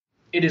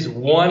it is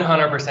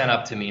 100%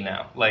 up to me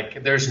now.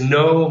 Like, there's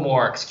no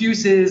more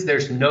excuses.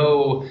 There's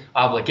no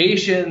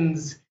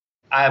obligations.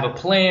 I have a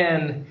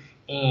plan,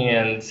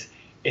 and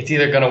it's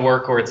either going to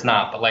work or it's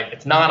not. But like,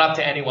 it's not up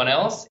to anyone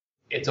else.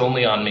 It's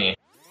only on me.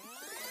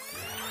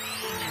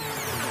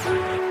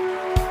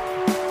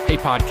 Hey,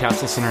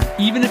 podcast listener,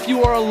 even if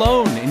you are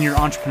alone in your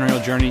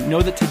entrepreneurial journey,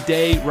 know that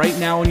today, right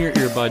now in your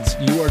earbuds,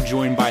 you are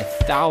joined by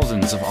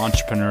thousands of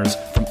entrepreneurs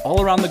from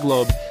all around the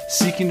globe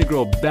seeking to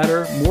grow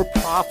better, more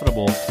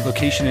profitable,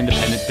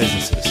 location-independent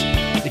businesses.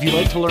 If you'd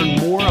like to learn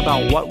more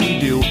about what we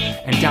do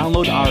and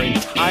download our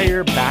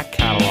entire back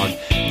catalog,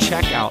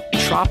 check out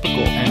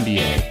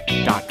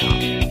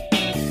tropicalmba.com.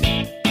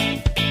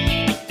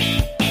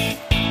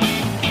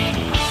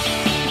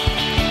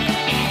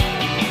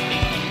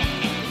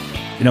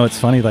 You know, it's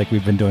funny, like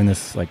we've been doing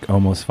this like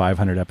almost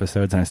 500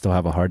 episodes and I still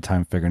have a hard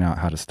time figuring out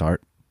how to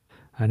start.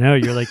 I know.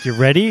 You're like, you're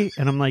ready?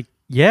 And I'm like,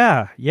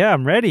 yeah,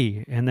 I'm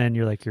ready. And then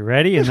you're like, you're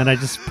ready? And then I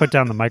just put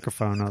down the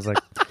microphone. I was like,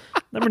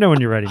 let me know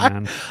when you're ready,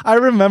 man. I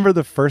remember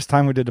the first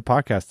time we did a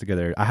podcast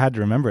together. I had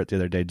to remember it the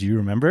other day. Do you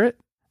remember it?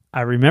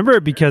 I remember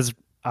it because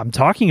I'm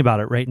talking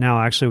about it right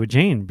now actually with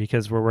Jane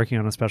because we're working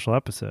on a special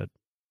episode.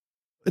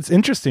 It's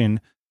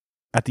interesting.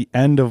 At the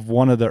end of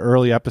one of the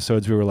early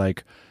episodes, we were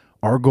like,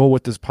 our goal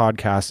with this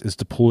podcast is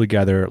to pull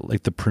together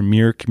like the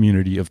premier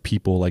community of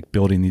people like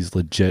building these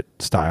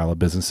legit style of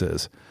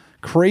businesses.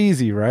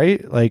 Crazy,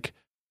 right? Like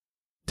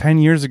 10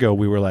 years ago,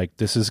 we were like,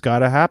 this has got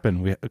to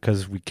happen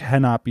because we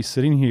cannot be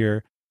sitting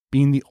here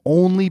being the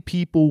only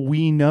people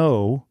we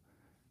know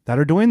that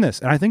are doing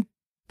this. And I think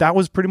that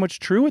was pretty much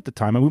true at the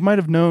time. And we might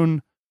have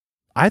known,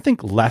 I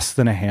think, less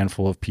than a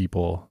handful of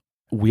people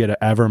we had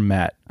ever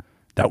met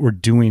that were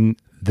doing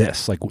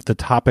this, like the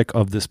topic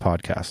of this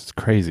podcast. It's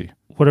crazy.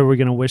 What are we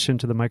going to wish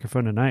into the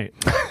microphone tonight?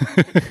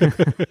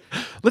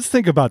 Let's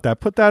think about that.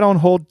 Put that on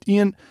hold.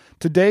 Ian,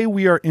 today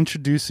we are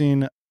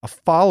introducing a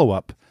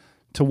follow-up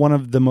to one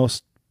of the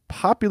most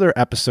popular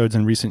episodes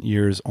in recent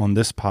years on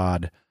this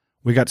pod.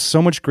 We got so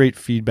much great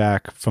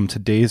feedback from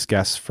today's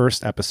guest's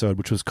first episode,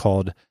 which was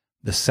called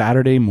The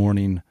Saturday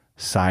Morning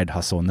Side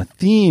Hustle. And the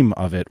theme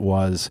of it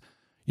was,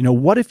 you know,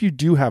 what if you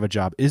do have a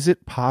job? Is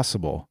it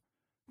possible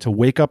to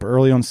wake up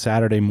early on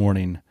Saturday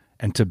morning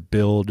and to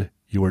build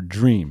your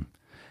dream?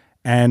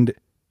 And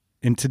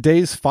in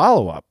today's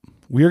follow-up,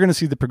 we are going to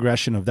see the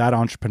progression of that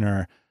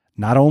entrepreneur.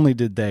 Not only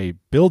did they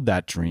build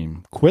that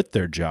dream, quit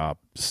their job,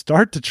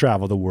 start to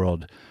travel the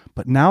world,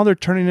 but now they're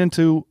turning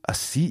into a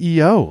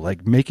CEO,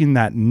 like making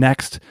that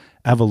next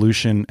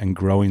evolution and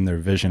growing their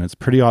vision. It's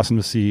pretty awesome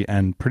to see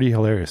and pretty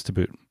hilarious to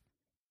boot.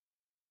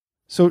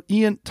 So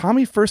Ian,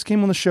 Tommy first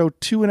came on the show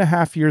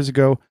 2.5 years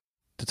ago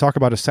to talk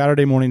about a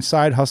Saturday morning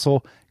side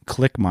hustle,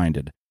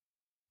 ClickMinded,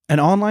 an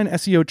online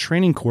SEO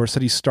training course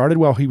that he started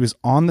while he was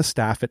on the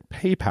staff at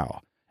PayPal.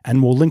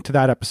 And we'll link to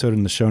that episode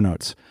in the show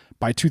notes.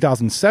 By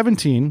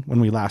 2017, when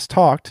we last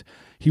talked,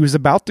 he was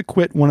about to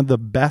quit one of the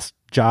best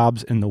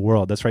jobs in the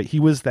world. That's right. He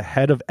was the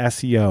head of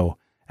SEO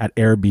at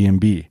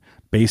Airbnb,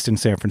 based in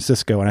San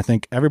Francisco. And I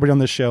think everybody on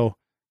this show,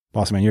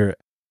 boss man, you're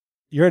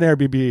an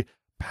Airbnb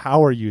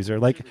power user.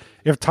 Like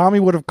if Tommy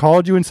would have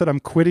called you and said, I'm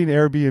quitting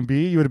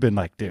Airbnb, you would have been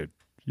like, dude,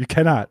 you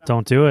cannot.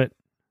 Don't do it.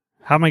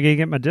 How am I going to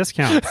get my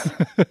discounts?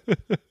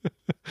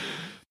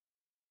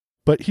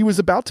 But he was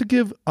about to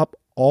give up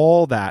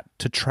all that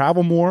to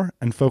travel more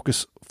and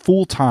focus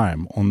full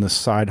time on this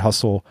side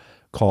hustle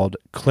called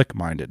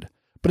ClickMinded.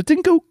 But it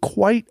didn't go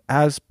quite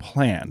as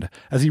planned,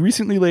 as he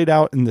recently laid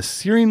out in the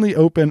searingly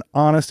open,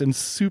 honest, and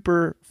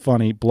super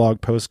funny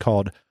blog post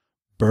called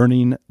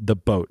Burning the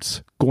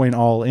Boats, going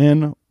all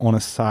in on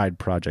a side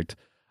project.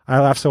 I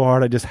laughed so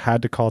hard I just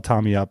had to call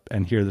Tommy up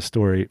and hear the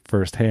story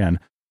firsthand.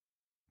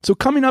 So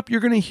coming up,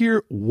 you're going to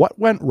hear what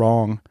went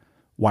wrong,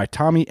 why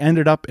Tommy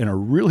ended up in a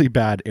really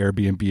bad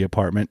Airbnb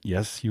apartment.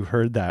 Yes, you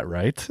heard that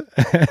right.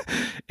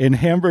 In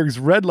Hamburg's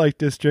red light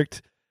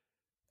district,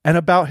 and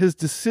about his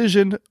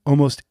decision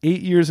almost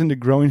 8 years into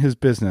growing his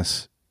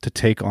business to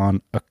take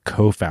on a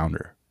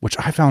co-founder, which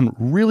I found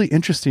really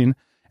interesting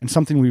and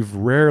something we've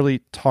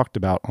rarely talked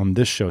about on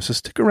this show. So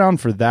stick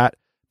around for that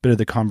bit of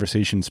the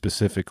conversation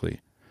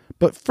specifically.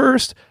 But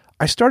first,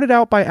 I started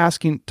out by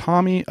asking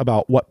Tommy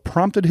about what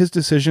prompted his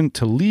decision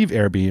to leave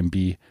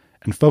Airbnb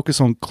and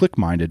focus on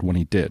ClickMinded when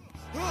he did.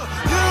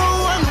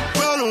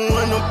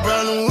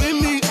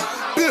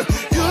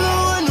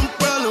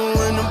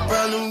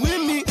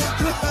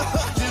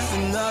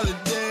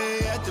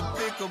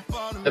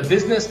 The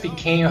business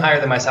became higher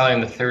than my salary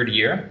in the third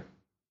year.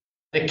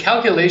 The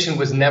calculation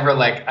was never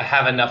like, I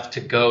have enough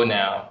to go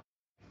now.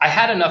 I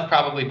had enough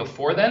probably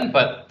before then,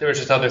 but there was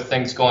just other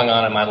things going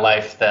on in my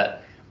life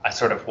that I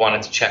sort of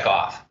wanted to check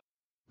off.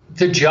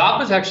 The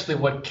job was actually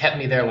what kept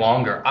me there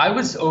longer. I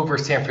was over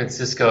San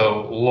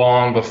Francisco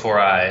long before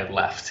I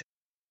left.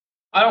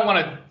 I don't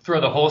want to throw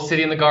the whole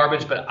city in the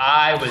garbage, but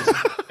I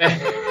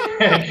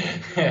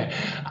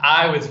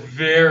was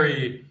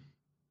very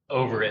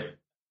over it.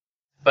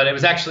 But it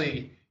was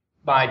actually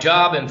my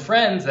job and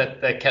friends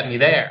that kept me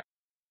there.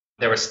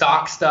 There was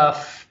stock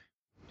stuff.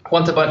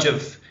 Once a bunch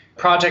of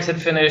projects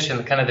had finished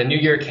and kind of the new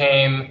year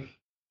came,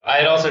 I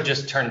had also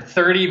just turned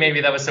 30.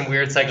 Maybe that was some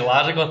weird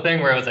psychological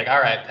thing where I was like, all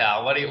right,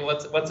 pal,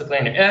 what's the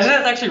plan here? And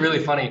that's actually really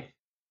funny.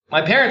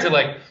 My parents are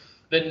like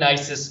the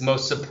nicest,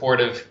 most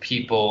supportive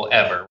people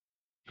ever.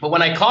 But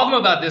when I called them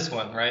about this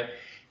one, right,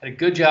 had a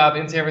good job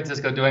in San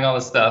Francisco doing all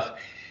this stuff.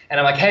 And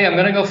I'm like, hey, I'm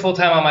going to go full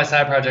time on my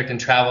side project and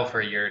travel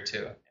for a year or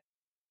two.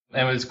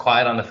 And it was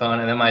quiet on the phone.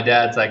 And then my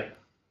dad's like,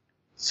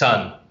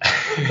 son,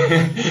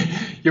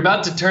 you're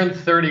about to turn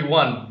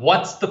 31.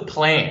 What's the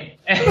plan?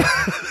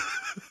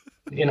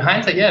 In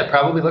hindsight, yeah, it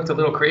probably looked a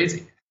little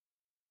crazy.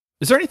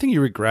 Is there anything you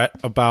regret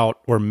about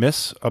or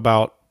miss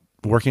about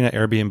working at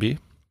Airbnb?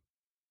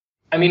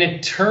 I mean,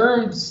 in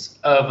terms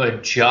of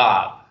a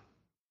job,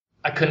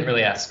 I couldn't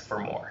really ask for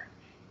more.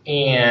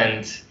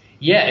 And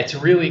yeah, it's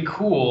really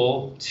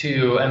cool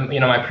to, and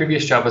my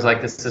previous job was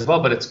like this as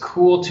well, but it's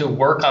cool to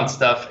work on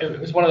stuff. It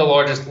was one of the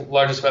largest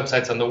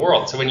websites in the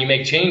world. So when you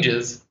make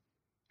changes,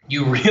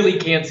 you really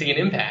can't see an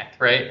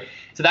impact, right?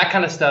 So that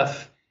kind of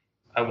stuff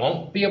I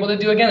won't be able to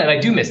do again. And I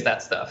do miss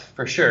that stuff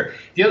for sure.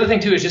 The other thing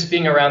too is just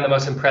being around the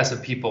most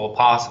impressive people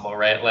possible,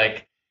 right?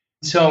 Like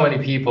so many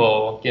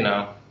people,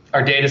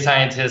 are data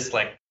scientists,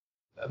 like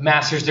a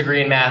master's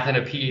degree in math and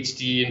a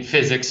PhD in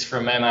physics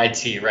from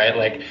MIT, right?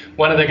 Like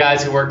one of the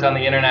guys who worked on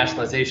the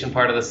internationalization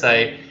part of the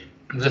site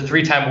was a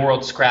 3-time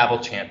world Scrabble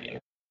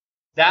champion.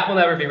 That will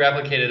never be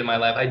replicated in my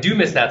life. I do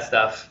miss that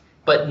stuff,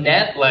 but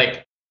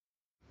like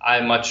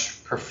I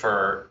much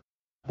prefer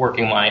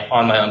working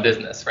on my own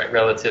business, right?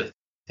 Relative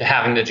to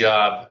having the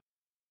job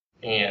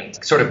and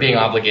sort of being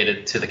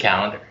obligated to the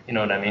calendar. You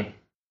know what I mean?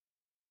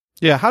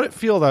 Yeah. How did it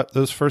feel that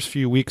those first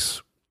few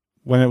weeks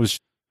when it was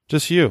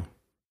just you?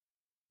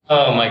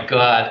 Oh my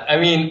God. I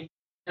mean,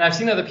 and I've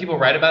seen other people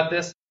write about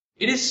this.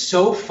 It is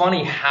so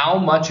funny how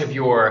much of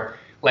your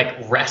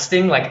like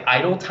resting, like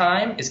idle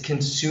time is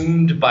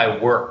consumed by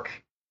work.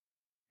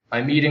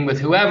 My meeting with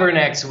whoever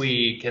next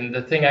week and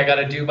the thing I got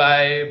to do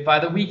by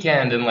the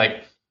weekend, and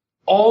like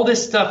all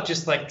this stuff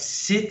just like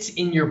sits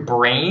in your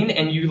brain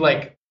and you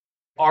like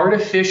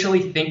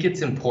artificially think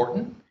it's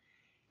important.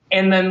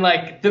 And then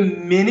like the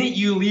minute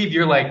you leave,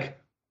 you're like,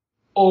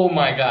 oh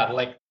my God,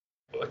 like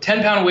a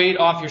 10-pound weight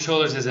off your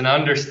shoulders is an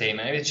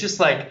understatement. It's just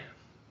like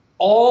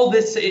all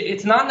this.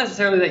 It's not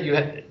necessarily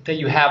that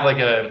you have like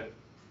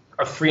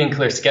a free and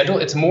clear schedule.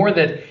 It's more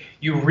that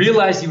you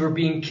realize you were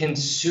being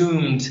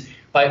consumed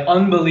by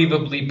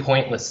unbelievably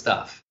pointless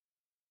stuff.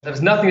 That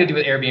has nothing to do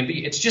with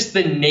Airbnb. It's just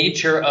the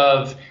nature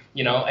of,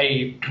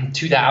 a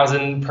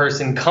 2,000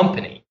 person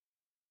company.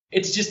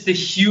 It's just the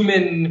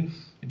human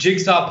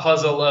jigsaw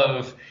puzzle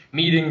of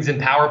meetings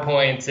and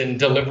PowerPoints and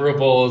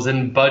deliverables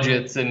and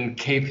budgets and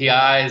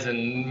KPIs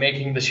and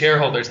making the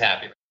shareholders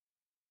happy.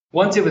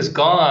 Once it was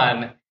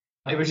gone,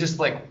 it was just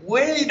like,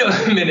 wait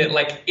a minute,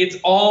 like it's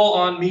all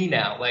on me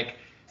now. Like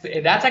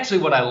that's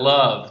actually what I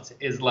loved,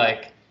 is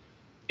like,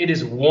 it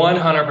is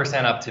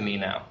 100% up to me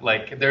now.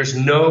 Like there's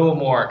no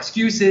more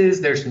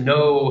excuses. There's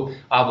no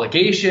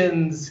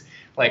obligations.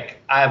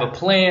 Like I have a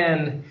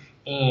plan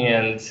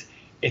and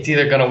it's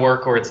either going to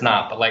work or it's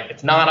not. But like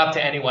it's not up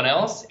to anyone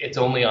else. It's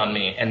only on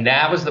me. And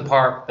that was the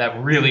part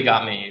that really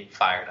got me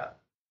fired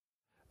up.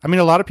 I mean,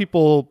 a lot of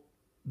people,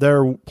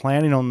 they're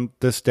planning on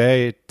this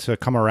day to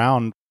come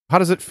around. How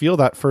does it feel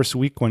that first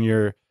week when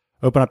you're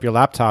open up your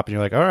laptop and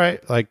you're like, all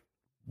right, like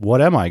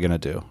what am I going to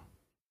do?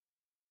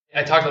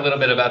 I talked a little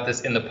bit about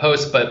this in the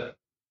post, but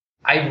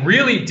I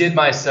really did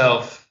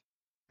myself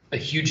a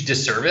huge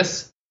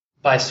disservice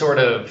by sort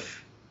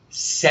of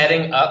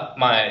setting up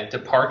my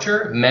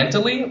departure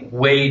mentally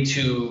way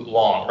too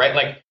long, right?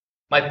 Like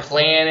my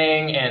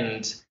planning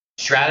and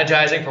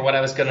strategizing for what I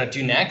was going to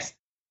do next,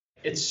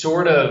 it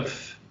sort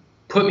of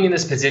put me in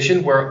this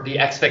position where the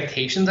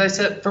expectations I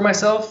set for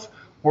myself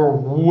were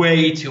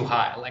way too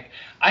high. Like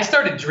I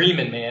started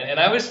dreaming, man, and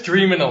I was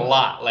dreaming a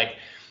lot. Like,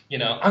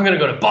 I'm going to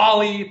go to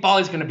Bali.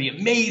 Bali's going to be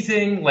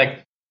amazing.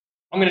 Like,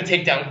 I'm going to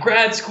take down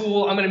grad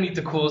school. I'm going to meet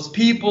the coolest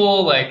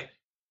people. Like,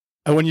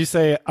 and when you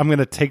say I'm going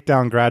to take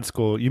down grad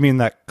school, you mean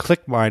that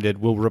ClickMinded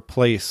will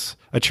replace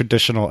a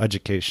traditional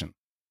education?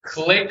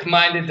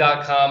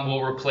 ClickMinded.com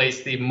will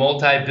replace the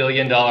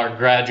multi-billion-dollar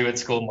graduate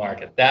school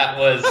market. That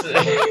was,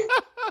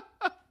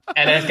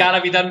 and it's got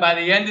to be done by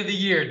the end of the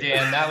year,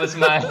 Dan. That was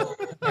my.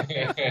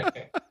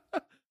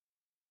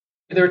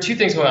 There were two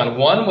things going on.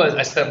 One was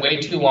I spent way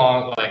too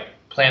long, like,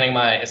 planning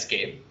my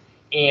escape.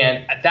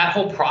 And that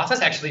whole process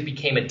actually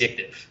became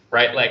addictive,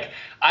 right? Like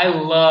I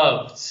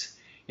loved,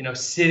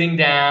 sitting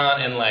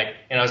down and like,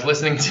 I was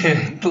listening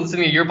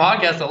to your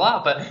podcast a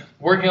lot, but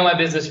working on my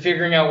business,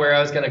 figuring out where I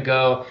was going to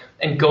go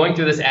and going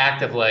through this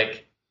act of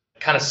like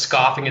kind of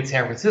scoffing at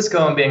San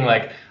Francisco and being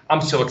like,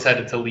 I'm so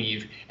excited to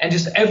leave. And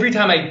just every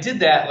time I did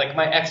that, like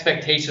my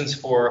expectations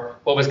for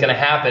what was going to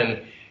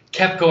happen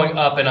kept going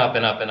up and up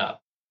and up and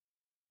up.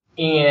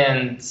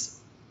 And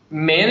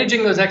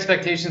managing those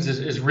expectations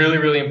is really,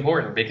 really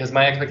important because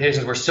my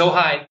expectations were so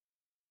high.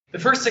 The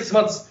first 6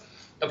 months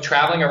of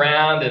traveling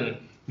around and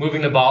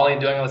moving to Bali and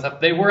doing all this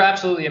stuff, they were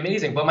absolutely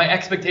amazing. But my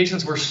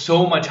expectations were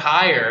so much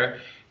higher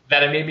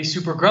that it made me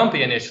super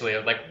grumpy initially. I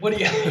was like, what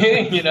do you,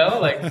 you know,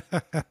 like,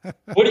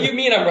 what do you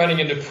mean I'm running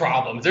into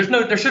problems?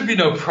 There should be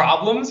no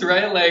problems,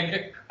 right?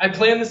 Like, I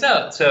planned this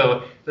out.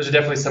 So those are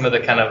definitely some of the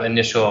kind of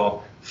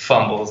initial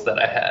fumbles that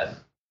I had.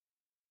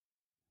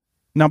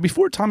 Now,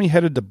 before Tommy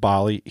headed to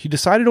Bali, he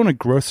decided on a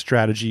growth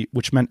strategy,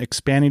 which meant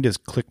expanding his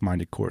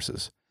ClickMinded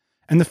courses.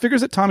 And the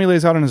figures that Tommy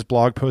lays out in his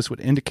blog post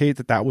would indicate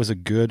that that was a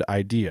good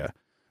idea.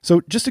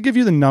 So just to give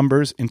you the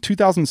numbers, in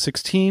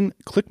 2016,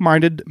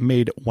 ClickMinded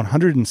made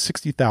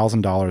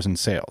 $160,000 in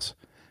sales.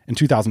 In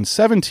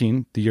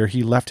 2017, the year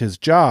he left his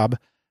job,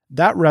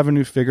 that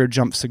revenue figure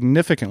jumped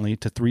significantly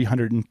to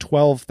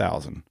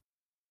 $312,000.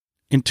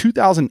 In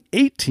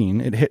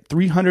 2018, it hit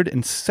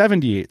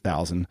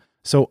 $378,000,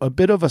 so a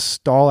bit of a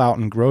stall out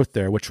in growth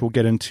there, which we'll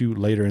get into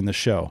later in the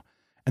show.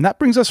 And that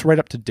brings us right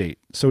up to date.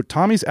 So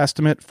Tommy's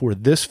estimate for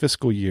this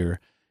fiscal year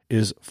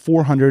is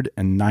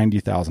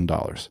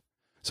 $490,000.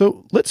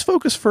 So let's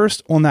focus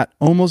first on that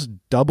almost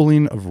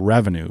doubling of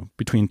revenue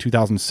between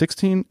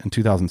 2016 and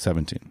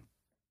 2017.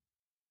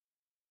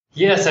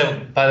 Yeah,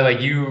 so by the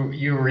way,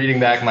 you reading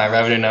back my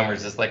revenue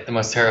numbers is like the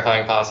most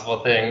terrifying possible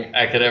thing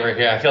I could ever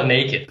hear. I feel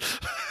naked.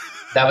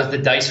 That was the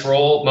dice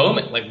roll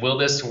moment. Like, will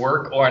this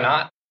work or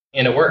not?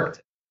 And it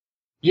worked.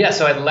 Yeah,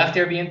 so I left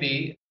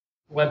Airbnb,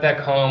 went back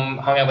home,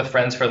 hung out with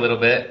friends for a little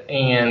bit,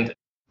 and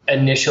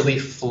initially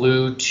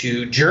flew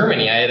to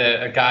Germany. I had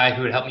a guy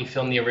who would help me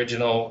film the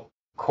original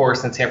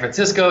course in San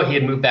Francisco. He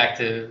had moved back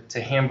to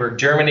Hamburg,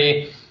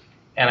 Germany,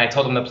 and I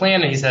told him the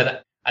plan, and he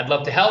said, I'd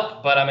love to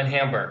help, but I'm in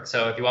Hamburg,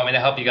 so if you want me to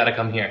help, you got to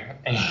come here.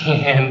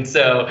 And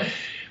so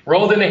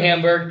rolled into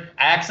Hamburg.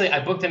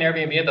 I booked an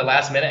Airbnb at the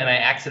last minute, and I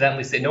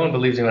accidentally said, no one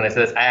believes me when I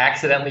say this, I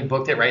accidentally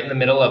booked it right in the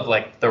middle of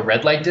like the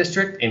red light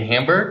district in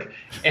Hamburg.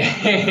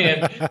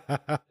 And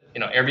you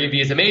know, Airbnb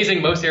is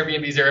amazing. Most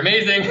Airbnbs are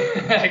amazing.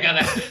 I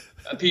gotta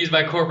appease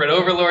my corporate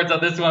overlords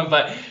on this one,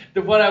 but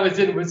the one I was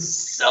in was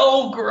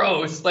so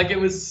gross. Like, it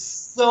was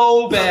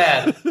so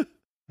bad.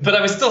 But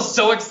I was still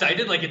so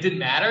excited, like it didn't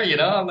matter, you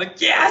know? I'm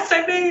like, yes,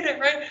 I made it,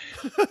 right?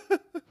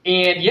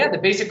 And yeah, the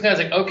basic plan, I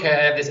was like, okay,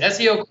 I have this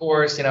SEO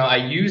course, you know, I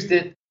used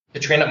it to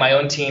train up my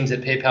own teams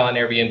at PayPal and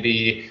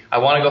Airbnb. I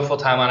want to go full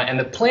time on it. And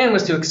the plan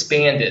was to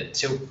expand it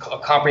to a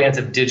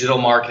comprehensive digital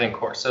marketing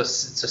course. So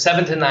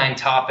 7 to 9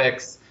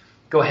 topics,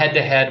 go head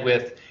to head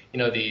with, you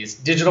know, these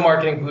digital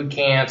marketing boot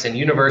camps and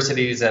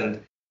universities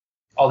and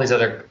all these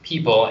other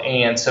people.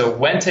 And so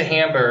went to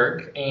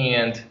Hamburg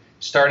and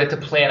started to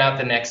plan out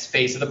the next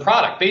phase of the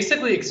product,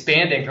 basically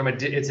expanding from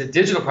it's a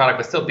digital product,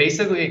 but still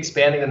basically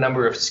expanding the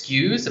number of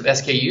SKUs, of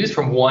SKUs,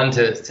 from 1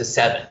 to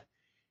 7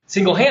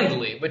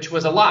 single-handedly, which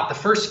was a lot. The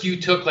first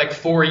SKU took like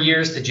 4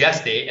 years to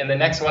gestate, and the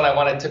next one I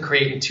wanted to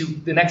create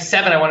the next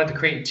 7 I wanted to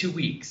create in 2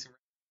 weeks.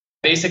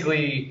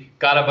 Basically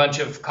got a bunch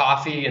of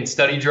coffee and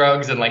study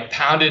drugs and like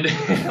pounded,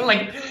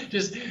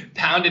 just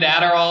pounded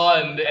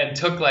Adderall and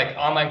took like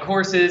online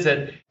courses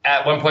at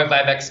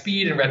 1.5x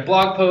speed and read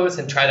blog posts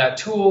and tried out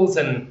tools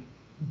and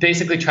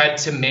basically tried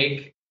to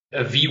make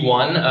a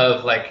V1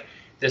 of like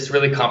this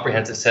really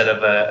comprehensive set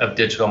of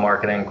digital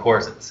marketing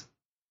courses.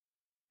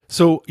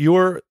 So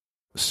your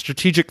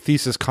strategic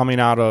thesis coming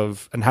out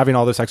of and having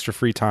all this extra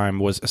free time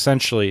was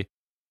essentially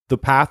the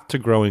path to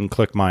growing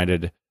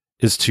ClickMinded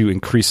is to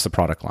increase the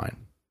product line.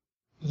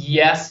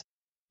 Yes.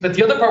 But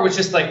the other part was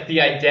just like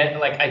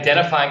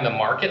identifying the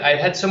market. I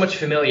had so much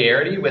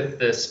familiarity with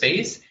the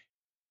space.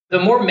 The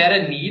more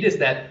meta need is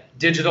that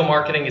digital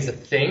marketing is a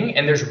thing,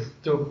 and there's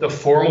the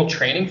formal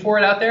training for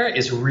it out there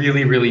is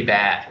really, really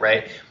bad,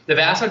 right? The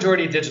vast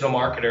majority of digital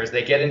marketers,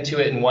 they get into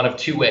it in one of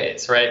 2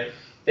 ways, right?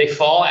 They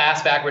fall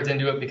ass backwards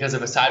into it because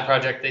of a side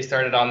project they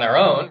started on their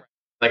own.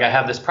 Like, I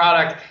have this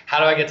product, how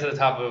do I get to the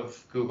top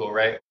of Google,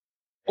 right?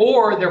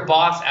 Or their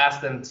boss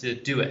asked them to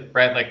do it,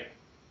 right? Like,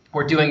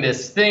 we're doing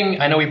this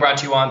thing. I know we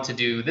brought you on to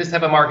do this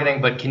type of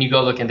marketing, but can you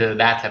go look into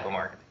that type of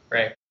marketing,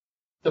 right?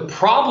 The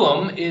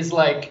problem is,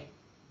 like,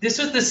 this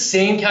was the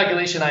same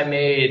calculation I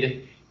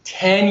made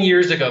 10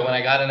 years ago when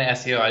I got into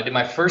SEO. I did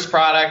my first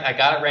product. I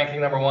got it ranking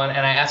number 1.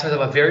 And I asked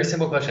myself a very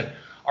simple question.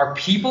 Are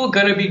people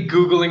going to be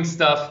Googling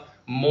stuff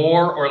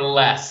more or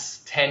less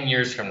 10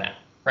 years from now,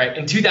 right?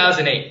 In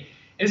 2008.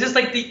 It's just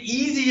like the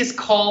easiest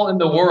call in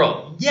the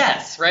world.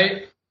 Yes,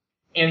 right?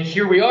 And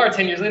here we are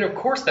 10 years later. Of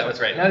course that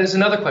was right. Now there's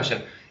another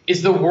question.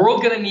 Is the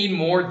world going to need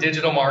more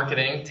digital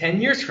marketing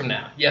 10 years from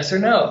now? Yes or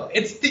no?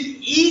 It's the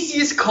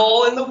easiest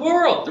call in the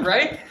world,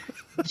 right?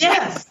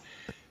 Yes.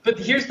 But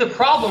here's the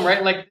problem,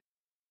 right? Like,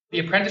 the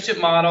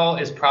apprenticeship model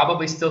is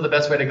probably still the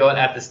best way to go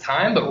at this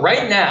time. But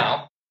right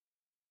now,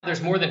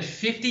 there's more than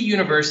 50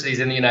 universities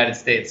in the United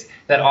States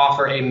that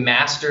offer a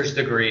master's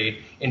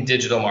degree in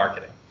digital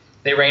marketing.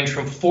 They range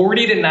from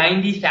 $40,000 to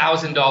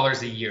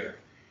 $90,000 a year,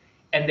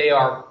 and they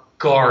are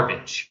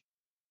garbage.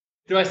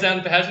 Do I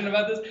sound passionate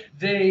about this?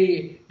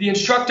 The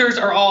instructors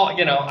are all,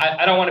 you know,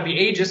 I don't want to be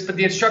ageist, but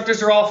the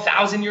instructors are all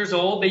 1,000 years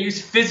old. They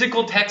use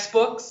physical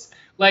textbooks,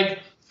 like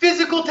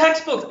physical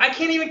textbooks. I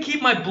can't even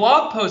keep my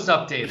blog posts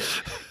updated,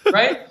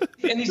 right?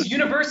 And these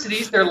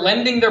universities, they're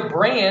lending their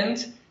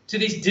brand to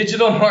these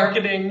digital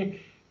marketing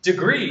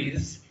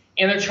degrees,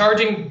 and they're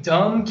charging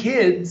dumb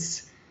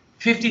kids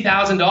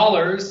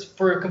 $50,000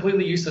 for a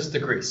completely useless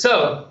degree.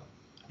 So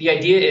the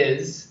idea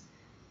is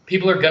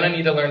people are going to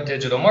need to learn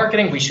digital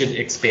marketing. We should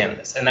expand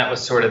this. And that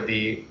was sort of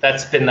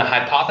that's been the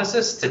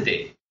hypothesis to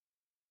date.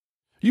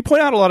 You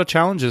point out a lot of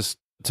challenges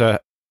to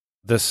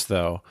this,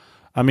 though.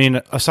 I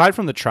mean, aside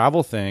from the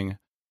travel thing,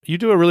 you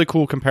do a really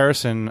cool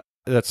comparison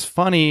that's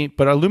funny,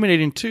 but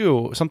illuminating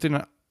too. Something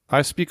that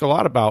I speak a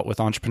lot about with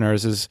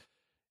entrepreneurs is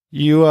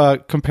you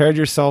compared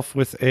yourself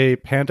with a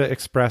Panda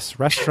Express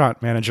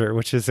restaurant manager,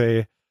 which is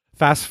a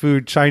fast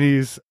food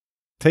Chinese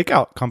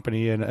takeout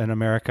company in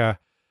America.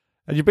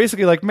 And you're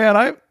basically like,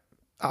 man,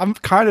 I'm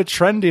kind of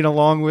trending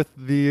along with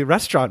the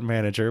restaurant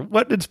manager.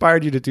 What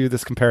inspired you to do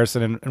this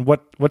comparison, and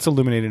what's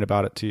illuminating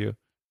about it to you?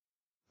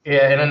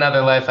 Yeah, in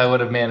another life, I would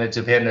have managed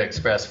a Panda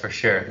Express for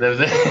sure. No,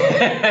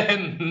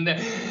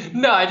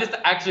 I just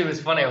actually, it was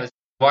funny. I was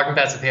walking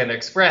past the Panda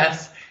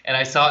Express, and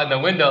I saw it in the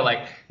window,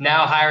 like,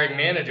 now hiring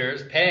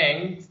managers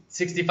paying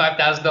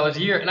 $65,000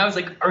 a year. And I was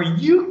like, are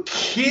you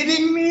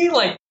kidding me?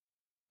 Like,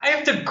 I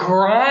have to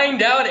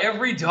grind out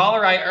every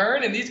dollar I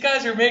earn, and these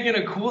guys are making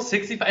a cool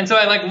 65. And so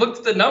I looked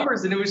at the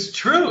numbers, and it was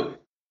true.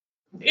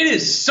 It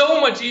is so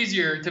much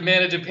easier to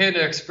manage a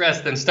Panda Express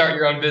than start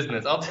your own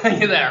business. I'll tell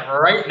you that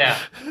right now.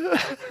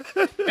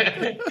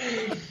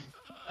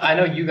 I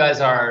know you guys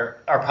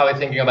are probably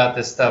thinking about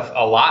this stuff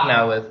a lot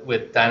now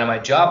with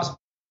Dynamite Jobs.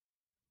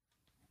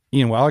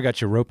 Ian, while I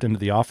got you roped into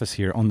the office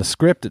here, on the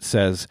script it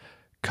says,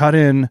 cut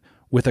in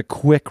with a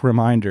quick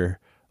reminder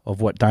of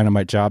what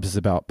Dynamite Jobs is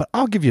about. But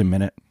I'll give you a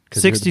minute.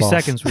 60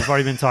 seconds. We've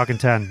already been talking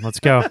 10. Let's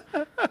go.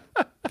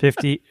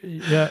 50.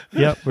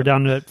 Yeah, we're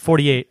down to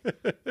 48.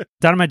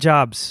 Dynamite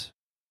Jobs.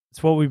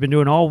 It's what we've been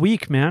doing all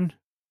week, man.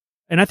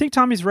 And I think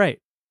Tommy's right.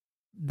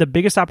 The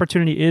biggest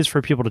opportunity is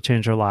for people to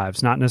change their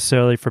lives, not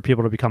necessarily for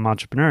people to become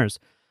entrepreneurs.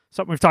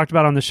 Something we've talked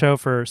about on the show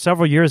for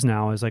several years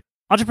now is like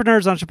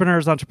entrepreneurs.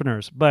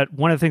 But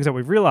one of the things that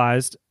we've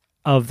realized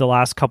of the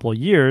last couple of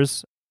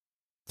years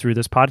through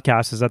this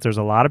podcast is that there's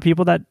a lot of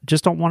people that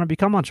just don't want to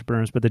become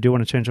entrepreneurs, but they do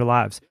want to change their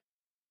lives.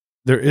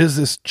 There is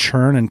this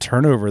churn and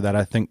turnover that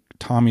I think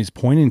Tommy's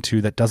pointing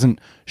to that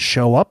doesn't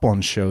show up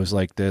on shows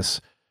like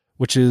this,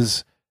 which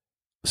is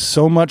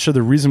so much of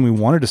the reason we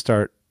wanted to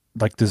start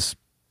like this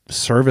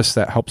service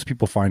that helps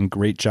people find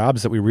great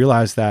jobs, that we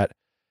realized that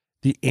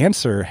the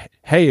answer,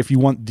 hey, if you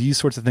want these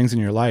sorts of things in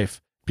your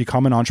life,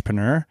 become an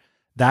entrepreneur,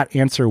 that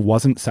answer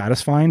wasn't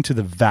satisfying to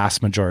the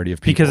vast majority of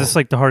people. Because it's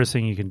like the hardest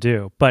thing you can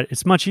do, but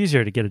it's much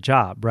easier to get a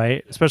job,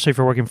 right? Especially if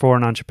you're working for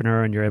an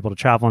entrepreneur and you're able to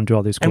travel and do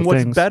all these cool things.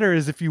 And what's better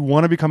is if you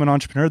want to become an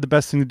entrepreneur, the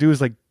best thing to do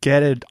is like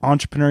get an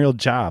entrepreneurial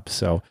job.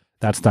 So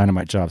that's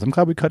Dynamite Jobs. I'm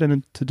glad we cut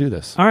in to do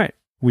this. All right.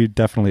 We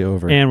definitely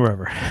over. And we're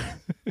over.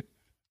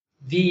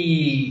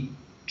 The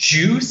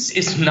juice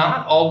is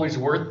not always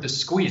worth the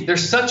squeeze.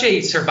 There's such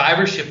a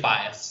survivorship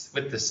bias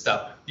with this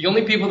stuff. The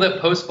only people that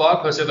post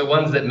blog posts are the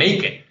ones that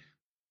make it.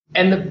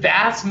 And the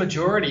vast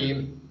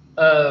majority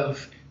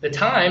of the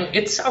time,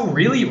 it's a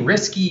really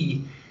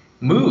risky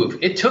move.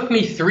 It took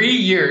me 3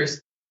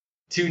 years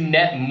to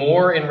net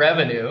more in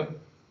revenue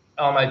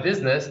on my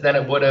business than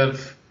it would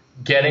have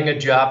getting a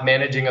job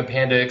managing a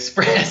Panda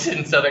Express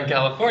in Southern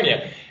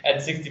California at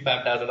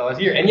 $65,000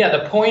 a year. And yeah,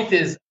 the point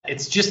is,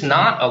 it's just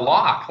not a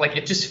lock. Like,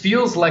 it just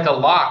feels like a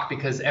lock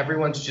because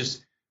everyone's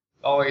just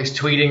always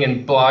tweeting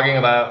and blogging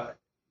about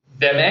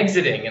them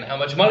exiting and how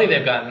much money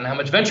they've gotten and how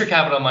much venture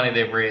capital money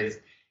they've raised.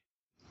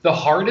 The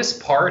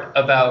hardest part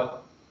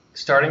about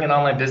starting an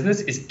online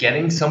business is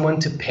getting someone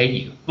to pay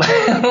you.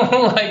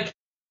 Like,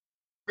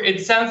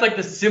 it sounds like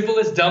the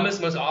simplest,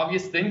 dumbest, most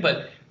obvious thing,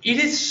 but it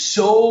is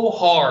so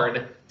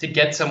hard to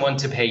get someone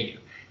to pay you.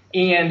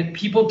 And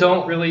people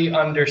don't really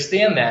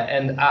understand that.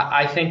 And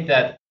I think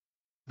that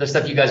the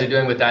stuff you guys are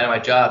doing with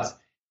Dynamite Jobs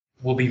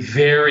will be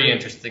very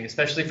interesting,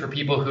 especially for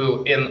people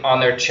who on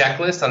their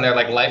checklist, on their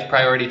like life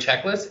priority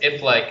checklist,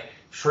 if like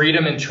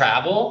freedom and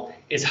travel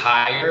is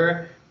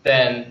higher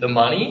than the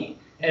money.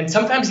 And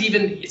sometimes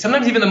even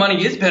the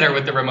money is better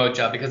with the remote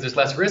job because there's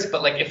less risk.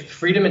 But like if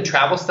freedom and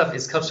travel stuff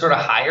is sort of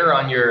higher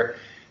on your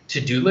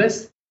to-do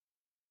list,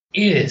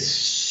 it is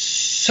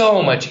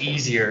so much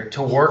easier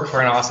to work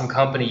for an awesome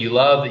company you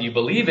love, that you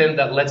believe in,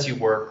 that lets you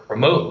work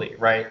remotely,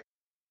 right?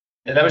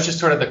 And that was just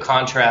sort of the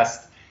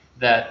contrast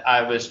that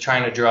I was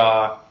trying to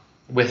draw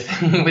with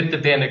the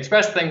Panda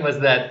Express thing, was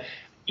that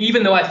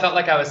even though I felt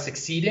like I was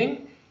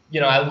succeeding,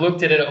 I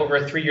looked at it over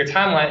a 3-year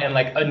timeline, and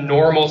like a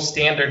normal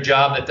standard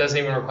job that doesn't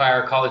even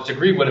require a college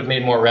degree would have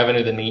made more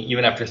revenue than me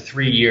even after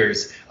 3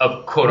 years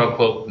of quote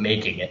unquote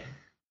making it.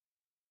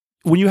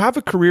 When you have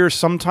a career,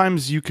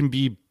 sometimes you can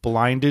be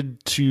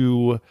blinded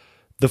to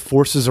the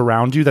forces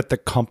around you that the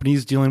company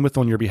is dealing with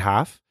on your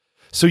behalf.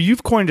 So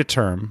you've coined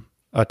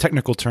a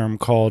technical term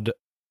called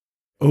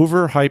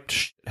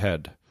overhyped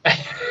shithead.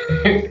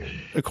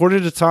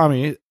 According to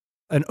Tommy,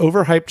 an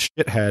overhyped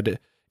shithead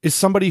is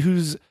somebody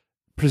who's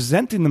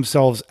presenting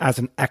themselves as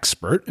an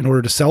expert in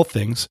order to sell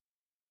things,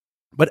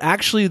 but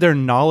actually their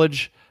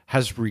knowledge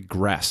has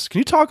regressed. Can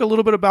you talk a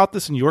little bit about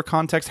this in your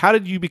context? How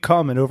did you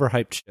become an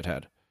overhyped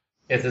shithead?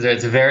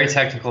 It's a very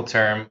technical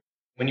term.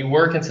 when you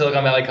work in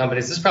Silicon Valley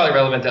companies, this is probably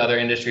relevant to other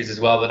industries as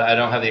well, but I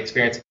don't have the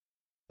experience.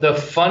 The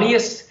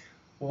funniest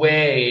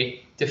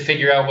way to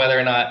figure out whether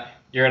or not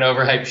you're an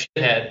overhyped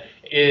shithead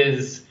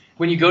is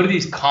when you go to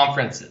these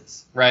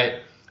conferences, right?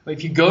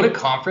 If you go to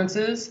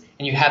conferences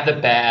and you have the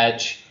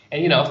badge,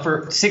 and,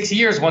 for 6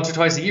 years, once or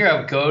twice a year, I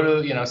would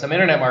go to, some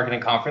internet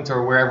marketing conference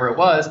or wherever it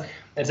was, and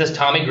it says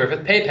Tommy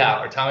Griffith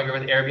PayPal or Tommy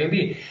Griffith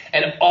Airbnb.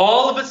 And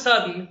all of a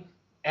sudden,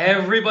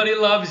 everybody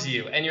loves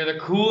you and you're the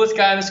coolest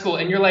guy in the school.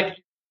 And you're like,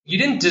 you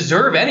didn't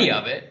deserve any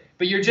of it,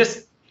 but you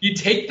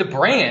take the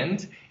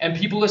brand and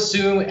people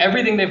assume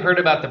everything they've heard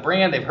about the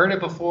brand. They've heard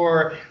it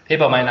before.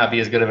 PayPal might not be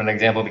as good of an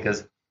example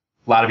because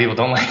a lot of people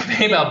don't like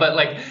PayPal,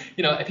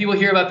 but people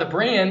hear about the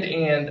brand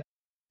and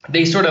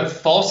they sort of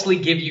falsely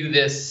give you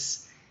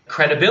this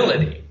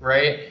credibility,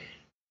 right?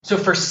 So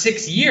for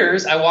 6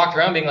 years, I walked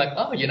around being like,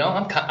 oh,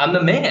 I'm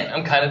the man.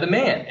 I'm kind of the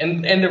man.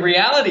 And the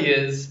reality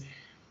is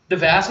the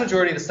vast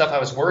majority of the stuff I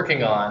was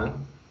working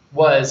on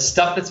was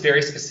stuff that's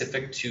very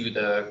specific to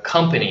the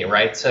company,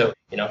 right? So,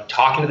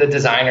 talking to the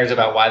designers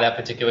about why that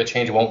particular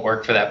change won't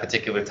work for that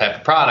particular type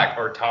of product,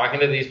 or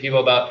talking to these people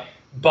about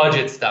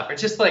budget stuff. It's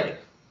just like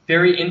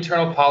very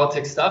internal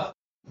politics stuff.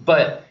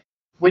 But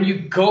when you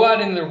go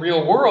out in the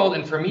real world,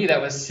 and for me,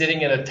 that was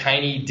sitting in a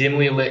tiny,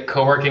 dimly lit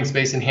co-working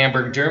space in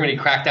Hamburg, Germany,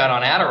 cracked out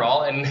on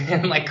Adderall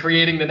and like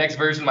creating the next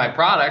version of my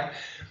product,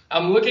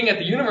 I'm looking at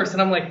the universe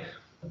and I'm like,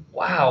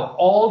 wow,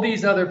 all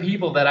these other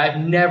people that I've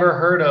never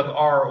heard of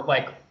are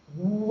like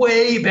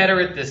way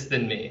better at this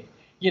than me.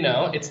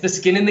 It's the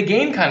skin in the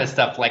game kind of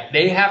stuff. Like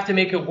they have to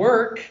make it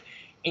work.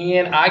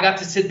 And I got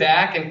to sit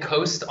back and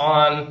coast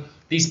on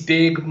these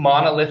big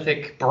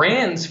monolithic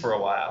brands for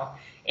a while.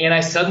 And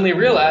I suddenly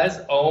realized,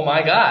 oh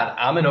my God,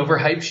 I'm an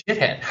overhyped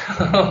shithead.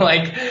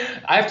 Like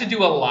I have to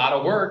do a lot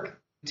of work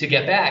to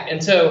get back.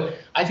 And so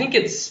I think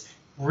it's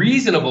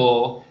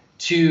reasonable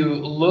to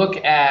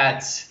look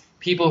at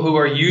people who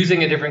are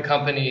using a different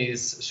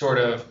company's sort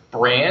of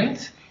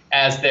brand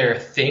as their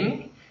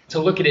thing, to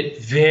look at it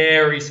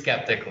very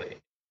skeptically.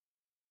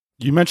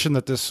 You mentioned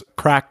that this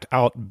cracked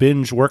out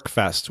binge work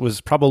fest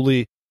was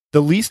probably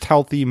the least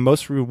healthy,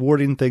 most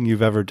rewarding thing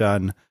you've ever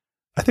done.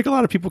 I think a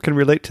lot of people can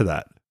relate to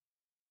that.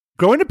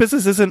 Growing a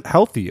business isn't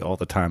healthy all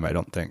the time, I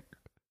don't think.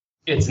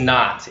 It's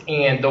not.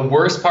 And the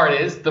worst part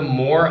is the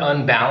more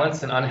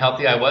unbalanced and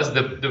unhealthy I was,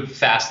 the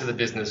faster the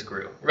business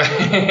grew,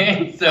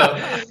 right? So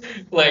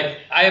like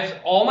I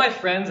have all my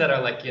friends that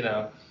are like,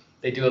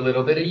 they do a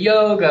little bit of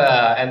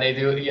yoga and they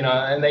do,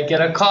 and they get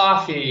a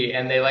coffee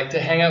and they like to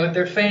hang out with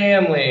their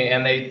family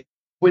and they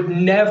would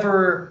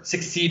never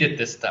succeed at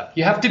this stuff.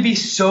 You have to be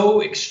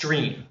so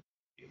extreme.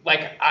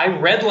 Like I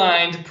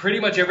redlined pretty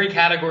much every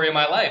category of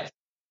my life.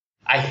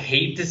 I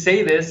hate to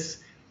say this.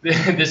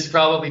 This is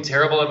probably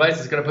terrible advice.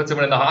 It's going to put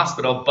someone in the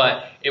hospital,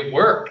 but it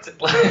worked.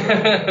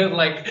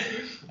 Like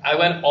I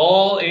went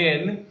all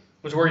in,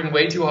 was working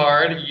way too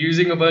hard,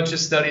 using a bunch of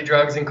study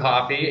drugs and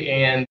coffee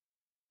and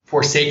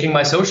forsaking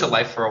my social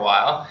life for a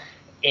while.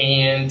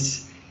 And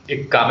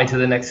it got me to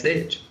the next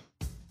stage.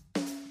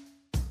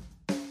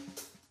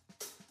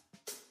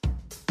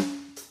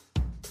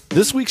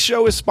 This week's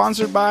show is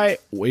sponsored by,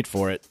 wait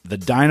for it, the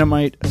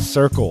Dynamite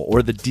Circle,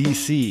 or the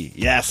DC.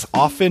 Yes,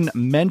 often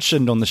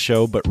mentioned on the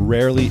show, but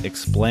rarely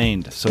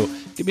explained. So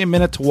give me a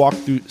minute to walk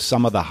through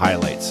some of the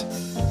highlights.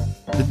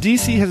 The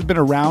DC has been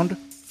around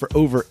for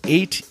over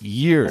 8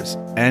 years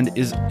and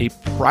is a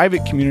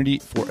private community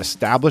for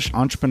established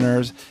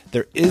entrepreneurs.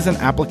 There is an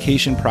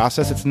application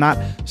process. It's not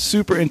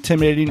super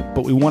intimidating,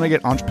 but we want to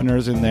get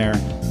entrepreneurs in there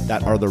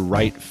that are the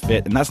right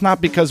fit. And that's not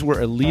because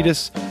we're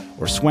elitist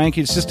or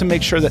swanky. It's just to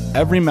make sure that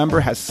every member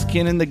has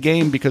skin in the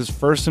game, because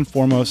first and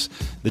foremost,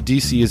 the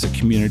DC is a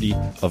community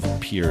of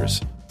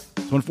peers.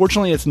 So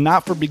unfortunately, it's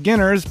not for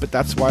beginners, but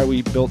that's why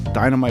we built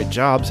Dynamite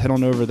Jobs. Head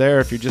on over there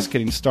if you're just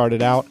getting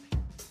started out.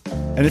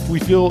 And if we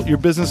feel your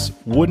business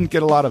wouldn't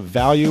get a lot of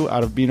value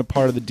out of being a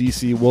part of the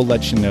DC, we'll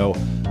let you know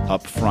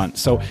up front.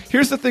 So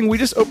here's the thing. We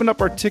just opened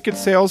up our ticket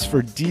sales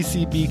for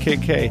DC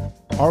BKK,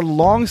 our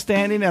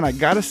long-standing and I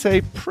gotta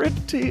say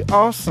pretty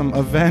awesome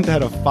event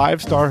at a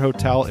 5-star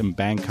hotel in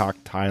Bangkok,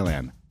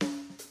 Thailand.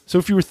 So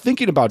if you were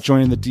thinking about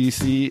joining the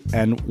DC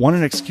and want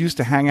an excuse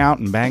to hang out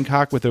in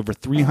Bangkok with over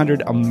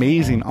 300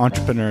 amazing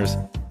entrepreneurs,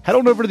 head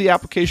on over to the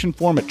application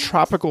form at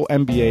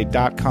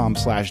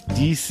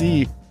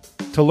tropicalmba.com/DC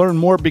to learn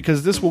more,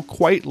 because this will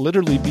quite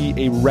literally be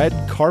a red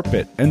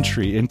carpet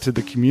entry into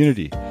the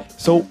community.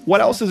 So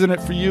what else is in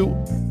it for you?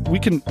 We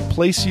can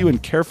place you in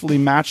carefully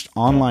matched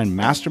online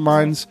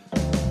masterminds.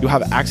 You'll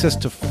have access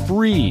to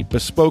free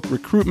bespoke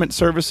recruitment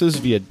services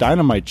via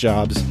Dynamite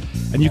Jobs,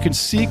 and you can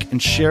seek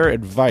and share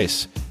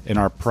advice in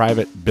our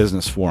private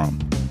business forum.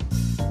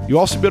 You'll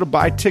also be able to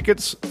buy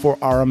tickets for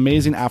our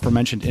amazing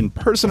aforementioned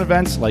in-person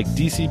events like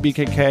DC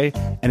BKK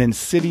and in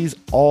cities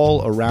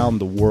all around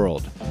the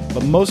world.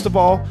 But most of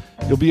all,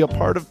 you'll be a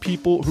part of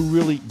people who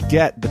really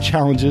get the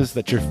challenges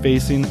that you're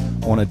facing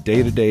on a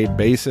day-to-day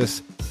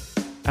basis.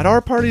 At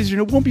our parties,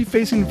 you won't be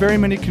facing very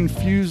many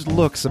confused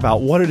looks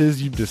about what it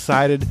is you've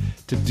decided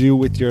to do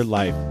with your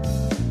life.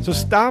 So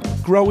stop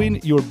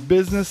growing your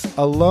business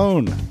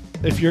alone.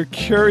 If you're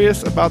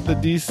curious about the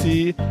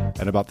DC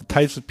and about the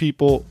types of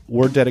people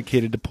we're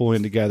dedicated to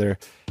pulling together,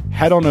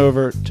 head on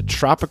over to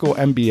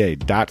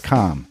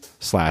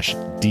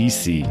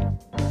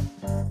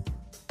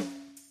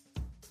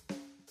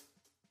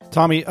tropicalmba.com/DC.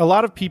 Tommy, a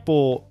lot of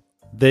people,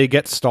 they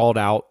get stalled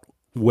out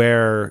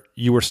where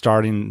you were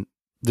starting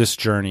this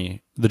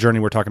journey, the journey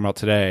we're talking about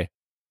today.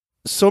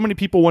 So many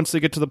people, once they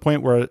get to the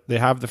point where they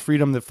have the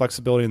freedom, the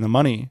flexibility, and the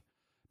money,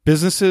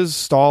 businesses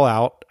stall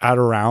out at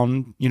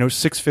around,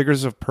 6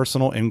 figures of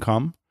personal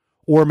income,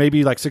 or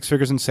maybe like 6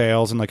 figures in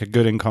sales and like a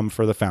good income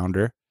for the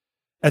founder.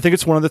 I think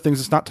it's one of the things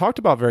that's not talked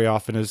about very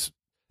often is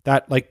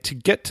that, like, to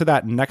get to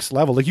that next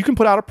level, like, you can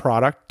put out a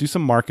product, do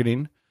some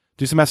marketing,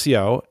 do some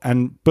SEO,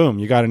 and boom,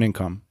 you got an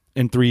income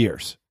in 3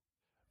 years.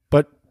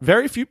 But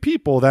very few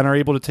people then are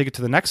able to take it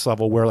to the next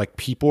level where, like,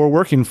 people are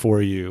working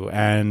for you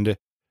and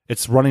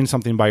it's running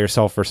something by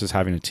yourself versus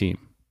having a team.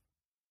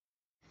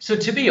 So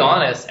to be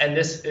honest, and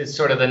this is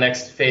sort of the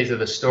next phase of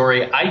the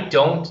story, I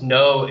don't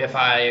know if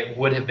I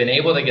would have been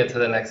able to get to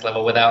the next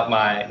level without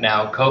my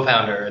now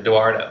co-founder,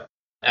 Eduardo.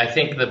 I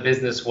think I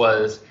was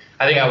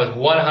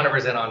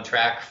 100% on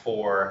track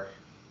for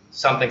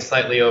something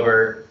slightly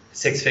over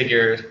 6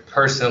 figures,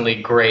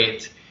 personally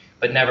great,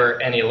 but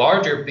never any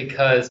larger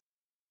because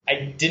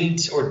I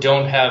didn't or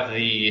don't have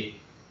the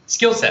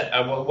skill set. I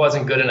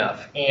wasn't good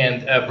enough.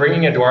 And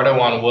bringing Eduardo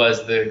on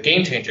was the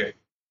game changer.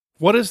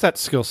 What is that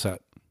skill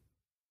set?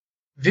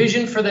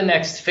 Vision for the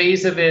next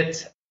phase of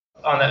it,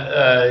 on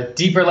a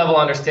deeper level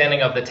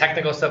understanding of the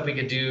technical stuff we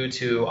could do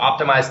to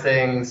optimize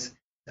things,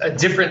 a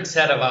different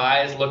set of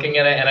eyes looking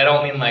at it. And I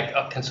don't mean like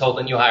a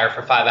consultant you hire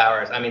for 5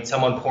 hours. I mean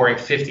someone pouring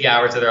 50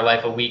 hours of their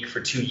life a week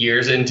for 2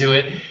 years into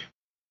it.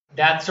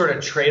 That sort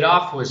of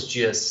trade-off was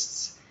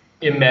just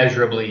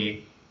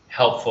immeasurably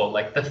helpful.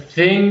 Like the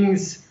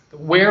things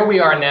where we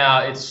are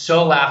now, it's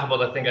so laughable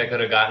to think I could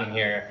have gotten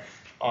here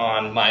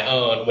on my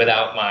own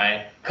without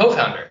my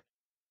co-founder.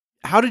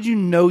 How did you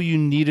know you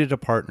needed a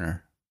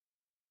partner?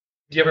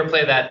 Do you ever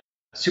play that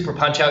Super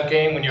Punch-Out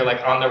game when you're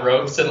like on the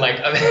ropes and like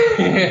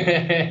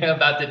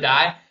about to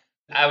die?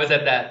 I was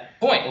at that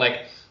point.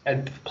 Like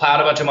I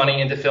plowed a bunch of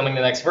money into filming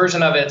the next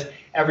version of it.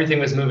 Everything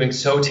was moving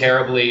so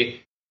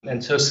terribly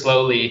and so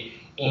slowly.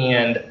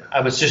 And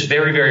I was just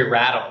very, very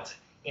rattled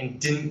and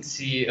didn't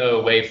see a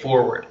way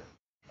forward.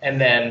 And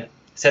then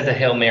sent a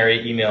Hail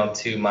Mary email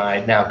to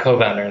my now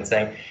co-founder and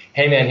saying,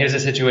 hey man, here's the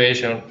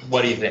situation.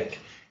 What do you think?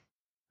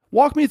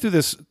 Walk me through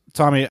this,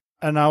 Tommy,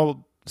 and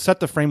I'll set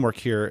the framework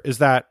here, is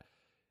that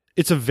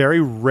it's a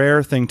very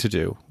rare thing to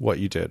do, what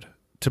you did,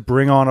 to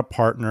bring on a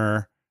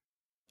partner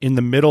in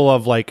the middle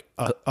of like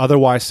a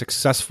otherwise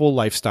successful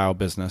lifestyle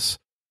business.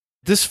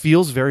 This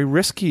feels very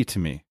risky to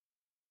me.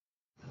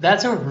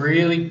 That's a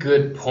really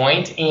good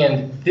point.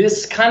 And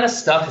this kind of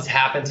stuff has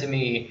happened to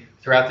me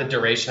throughout the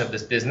duration of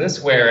this business,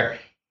 where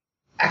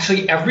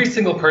actually every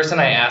single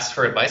person I asked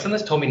for advice on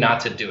this told me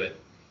not to do it.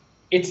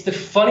 It's the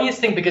funniest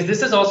thing because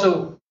this has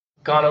also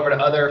gone over to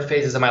other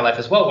phases of my life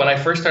as well. When I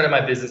first started my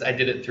business, I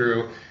did it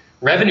through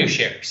revenue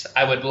shares.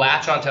 I would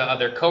latch onto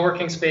other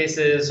co-working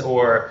spaces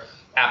or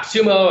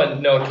AppSumo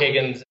and Noah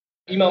Kagan's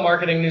email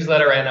marketing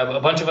newsletter and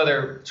a bunch of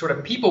other sort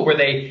of people where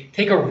they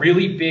take a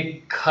really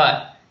big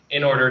cut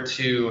in order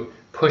to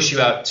push you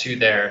out to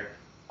their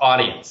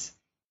audience.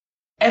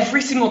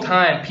 Every single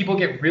time, people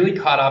get really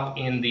caught up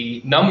in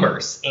the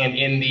numbers and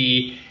in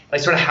the like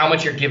sort of how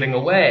much you're giving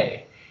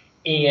away.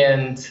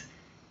 And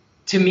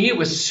to me, it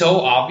was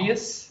so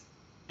obvious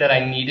that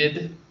I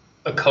needed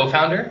a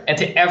co-founder. And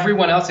to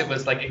everyone else, it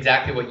was like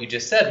exactly what you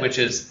just said, which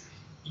is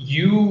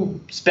you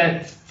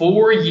spent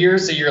 4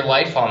 years of your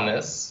life on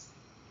this.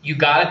 You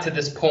got it to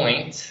this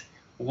point.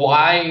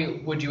 Why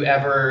would you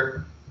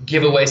ever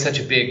give away such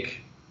a big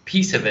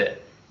piece of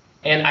it?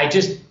 And I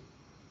just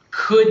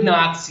could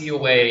not see a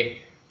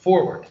way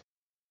forward.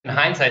 In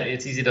hindsight,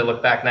 it's easy to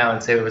look back now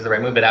and say it was the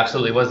right move. It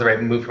absolutely was the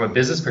right move from a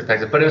business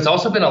perspective, but it's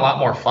also been a lot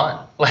more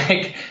fun.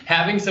 Like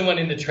having someone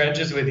in the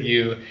trenches with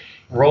you,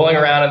 rolling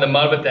around in the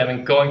mud with them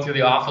and going through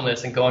the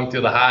awfulness and going through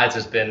the highs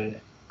has been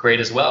great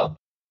as well.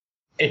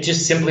 It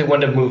just simply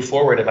wouldn't have moved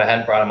forward if I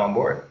hadn't brought him on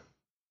board.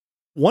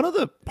 One of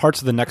the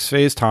parts of the next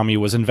phase, Tommy,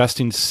 was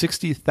investing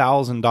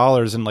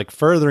 $60,000 in like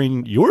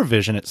furthering your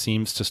vision, it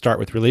seems, to start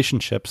with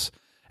relationships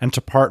and to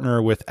partner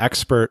with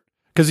expert,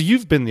 because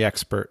you've been the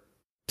expert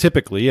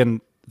typically, and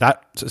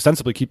that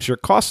ostensibly keeps your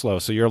costs low.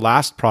 So your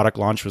last product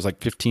launch was like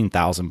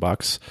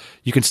 $15,000.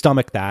 You can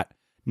stomach that.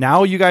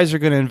 Now you guys are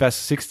going to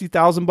invest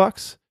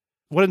 $60,000.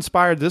 What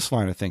inspired this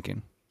line of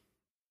thinking?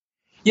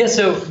 Yeah,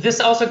 so this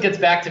also gets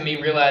back to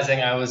me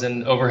realizing I was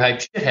an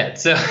overhyped shithead.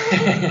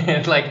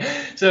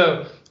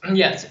 So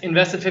yes,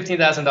 invested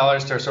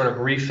 $15,000 to sort of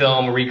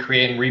refilm,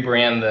 recreate, and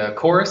rebrand the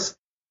course,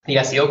 the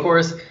SEO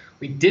course.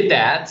 We did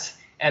that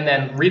and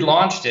then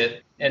relaunched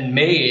it and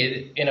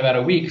made in about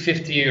a week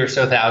 $50,000 or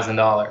so.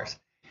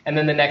 And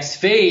then the next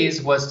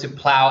phase was to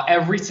plow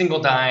every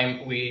single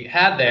dime we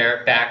had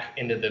there back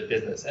into the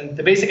business. And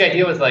the basic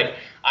idea was like,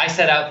 I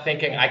set out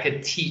thinking I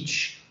could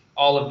teach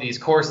all of these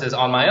courses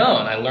on my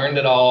own. I learned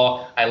it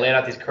all. I laid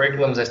out these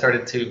curriculums. I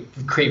started to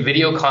create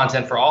video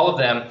content for all of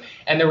them.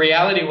 And the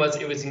reality was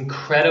it was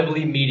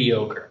incredibly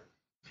mediocre.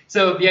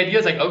 So the idea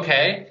is like,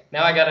 okay,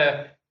 now I got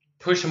to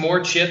push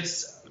more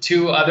chips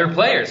to other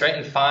players, right?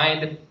 And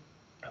find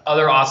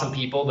other awesome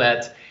people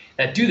that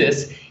do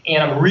this.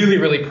 And I'm really,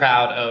 really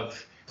proud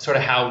of sort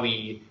of how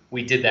we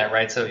did that,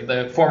 right? So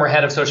the former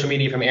head of social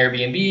media from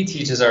Airbnb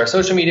teaches our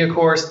social media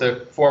course.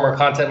 The former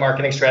content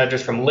marketing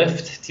strategist from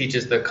Lyft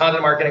teaches the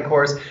content marketing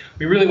course.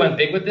 We really went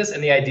big with this.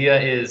 And the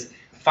idea is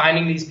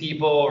finding these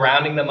people,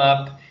 rounding them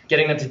up,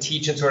 getting them to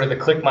teach in sort of the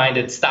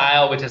click-minded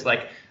style, which is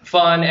like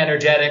fun,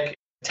 energetic,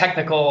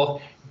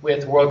 technical,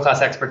 with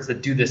world-class experts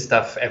that do this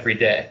stuff every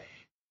day.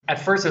 At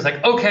first, it was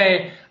like,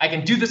 okay, I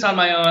can do this on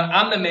my own.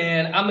 I'm the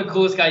man. I'm the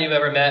coolest guy you've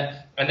ever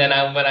met. And then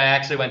when I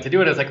actually went to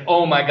do it, I was like,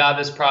 oh my God,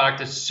 this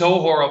product is so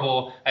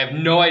horrible. I have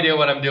no idea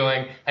what I'm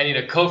doing. I need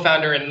a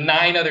co-founder and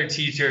 9 other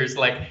teachers.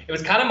 Like, it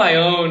was kind of my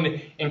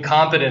own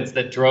incompetence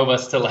that drove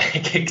us to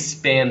like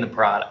expand the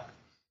product.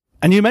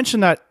 And you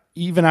mentioned that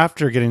even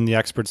after getting the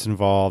experts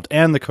involved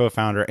and the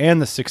co-founder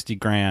and the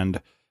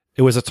 $60,000,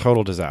 it was a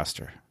total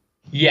disaster.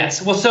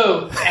 Yes. Well,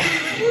 so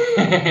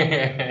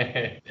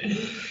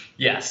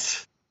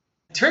yes.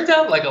 It turns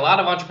out like a lot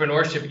of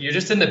entrepreneurship, you're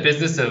just in the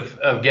business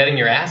of getting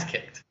your ass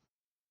kicked.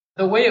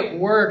 The way it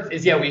worked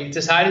is, we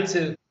decided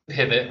to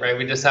pivot, right?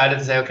 We decided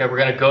to say, okay, we're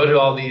going to go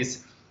to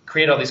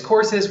create all these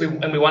courses.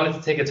 And we wanted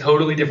to take a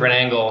totally different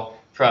angle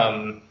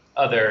from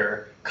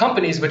other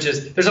companies, which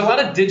is there's a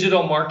lot of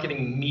digital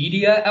marketing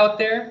media out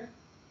there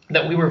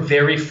that we were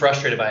very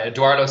frustrated by.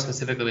 Eduardo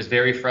specifically was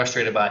very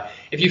frustrated by.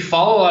 If you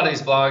follow a lot of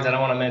these blogs, I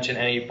don't want to mention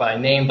any by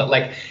name, but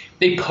like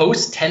they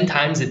post 10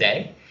 times a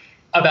day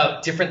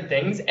about different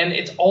things. And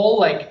it's all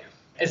like,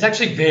 it's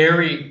actually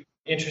very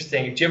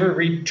interesting. Did you ever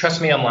read Trust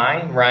Me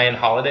Online, Ryan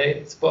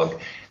Holiday's book?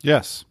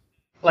 Yes.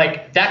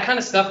 Like that kind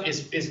of stuff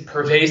is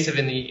pervasive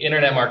in the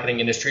internet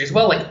marketing industry as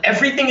well. Like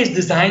everything is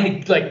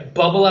designed to like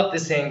bubble up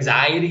this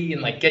anxiety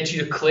and like get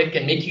you to click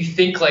and make you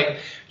think like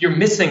you're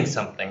missing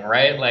something,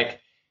 right? Like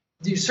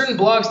these certain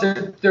blogs,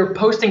 they're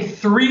posting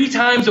 3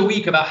 times a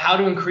week about how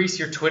to increase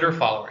your Twitter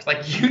followers.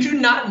 Like you do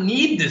not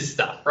need this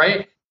stuff,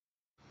 right?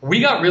 We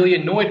got really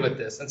annoyed with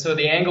this. And so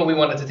the angle we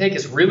wanted to take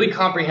is really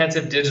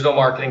comprehensive digital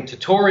marketing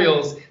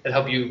tutorials that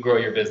help you grow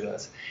your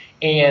business.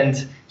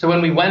 And so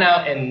when we went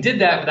out and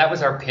did that, that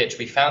was our pitch.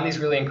 We found these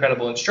really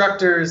incredible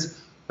instructors.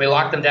 We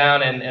locked them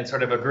down and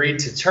sort of agreed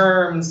to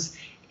terms.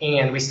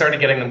 And we started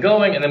getting them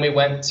going. And then we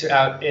went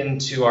out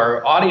into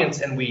our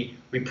audience and we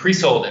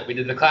pre-sold it. We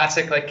did the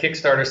classic like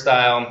Kickstarter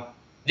style.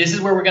 This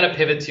is where we're going to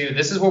pivot to.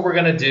 This is what we're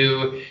going to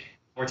do.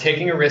 We're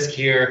taking a risk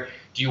here.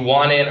 Do you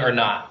want in or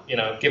not?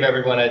 Give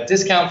everyone a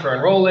discount for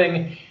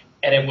enrolling.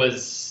 And it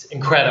was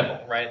incredible,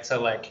 right?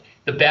 So like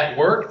the bet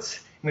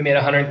worked. We made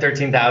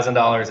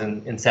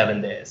 $113,000 in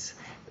 7 days.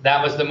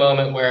 That was the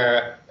moment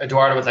where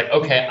Eduardo was like,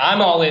 okay, I'm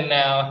all in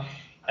now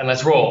and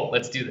let's roll.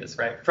 Let's do this,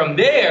 right? From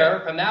there,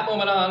 from that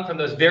moment on, from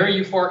those very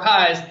euphoric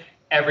highs,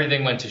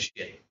 everything went to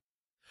shit.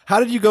 How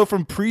did you go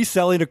from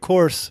pre-selling a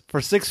course for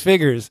 6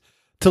 figures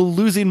to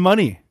losing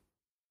money?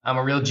 I'm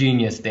a real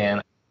genius,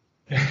 Dan.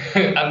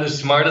 I'm the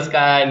smartest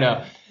guy I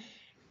know.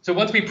 So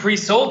once we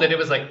pre-sold it, it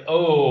was like,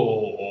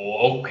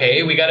 oh,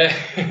 okay, we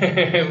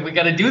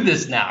gotta do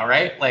this now,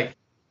 right? Like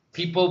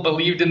people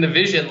believed in the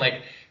vision,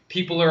 like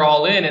people are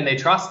all in and they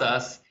trust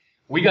us.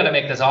 We got to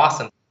make this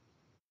awesome.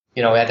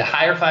 We had to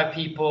hire 5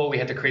 people. We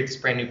had to create this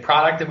brand new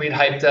product that we'd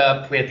hyped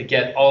up. We had to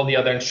get all the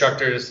other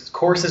instructors'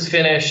 courses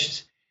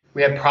finished.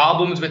 We had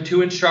problems with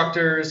 2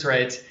 instructors,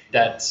 right?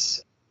 That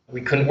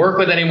we couldn't work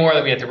with anymore,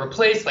 that we had to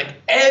replace, like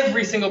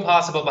every single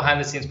possible behind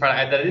the scenes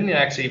product that I didn't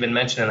actually even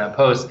mention in that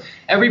post.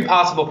 Every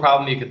possible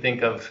problem you could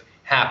think of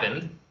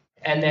happened.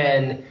 And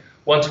then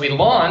once we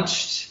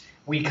launched,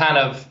 we kind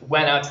of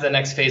went out to the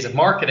next phase of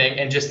marketing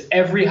and just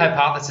every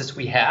hypothesis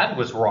we had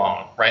was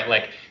wrong, right?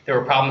 Like there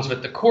were problems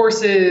with the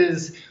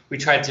courses. We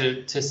tried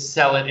to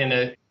sell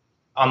it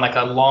on like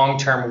a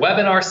long-term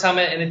webinar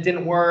summit and it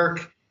didn't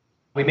work.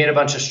 We made a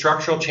bunch of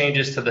structural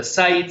changes to the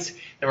site.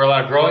 There were a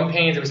lot of growing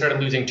pains. We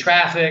started losing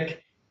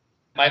traffic.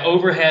 My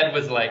overhead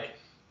was like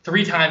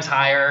 3 times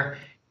higher.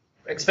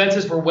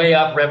 Expenses were way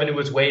up. Revenue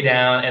was way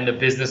down. And the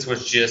business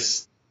was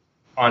just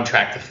on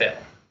track to fail.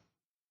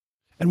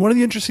 And one of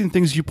the interesting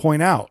things you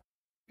point out,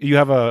 you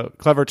have a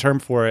clever term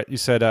for it. You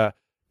said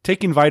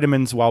taking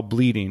vitamins while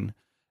bleeding,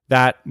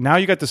 that now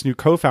you got this new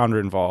co-founder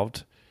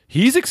involved.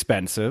 He's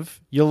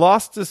expensive. You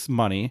lost this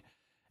money.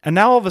 And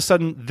now all of a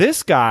sudden,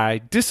 this guy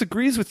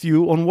disagrees with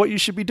you on what you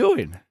should be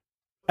doing.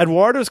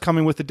 Eduardo's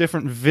coming with a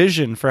different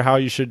vision for how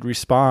you should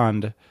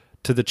respond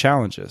to the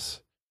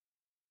challenges.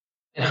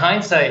 In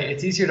hindsight,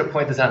 it's easier to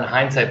point this out in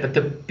hindsight, but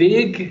the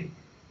big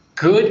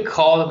good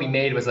call that we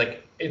made was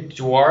like,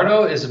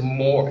 Eduardo is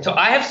more, so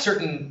I have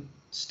certain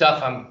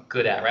stuff I'm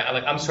good at,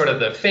 right? I'm sort of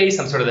the face,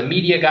 I'm sort of the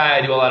media guy.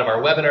 I do a lot of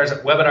our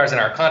webinars and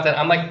our content.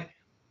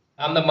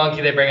 I'm the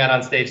monkey they bring out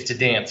on stage to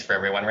dance for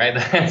everyone, right?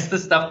 That's the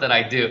stuff that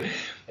I do.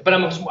 But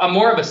I'm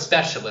more of a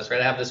specialist, right?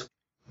 I have this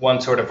one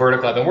sort of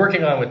vertical I've been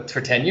working on for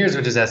 10 years,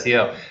 which is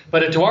SEO.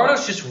 But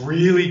Eduardo's just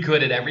really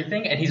good at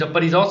everything. And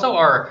he's also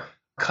our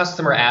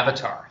customer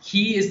avatar.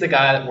 He is the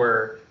guy that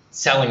we're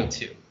selling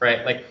to,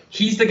 right? Like,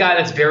 he's the guy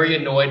that's very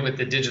annoyed with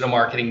the digital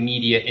marketing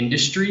media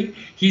industry.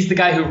 He's the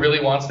guy who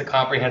really wants the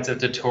comprehensive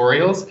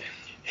tutorials.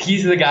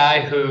 He's the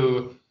guy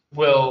who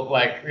will,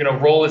 like,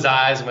 roll his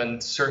eyes when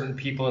certain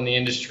people in the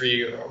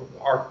industry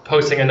are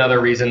posting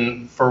another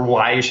reason for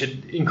why you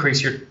should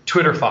increase your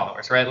Twitter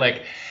followers, right?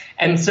 Like,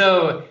 and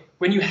so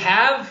when you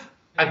have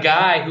a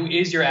guy who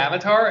is your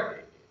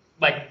avatar,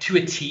 like to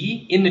a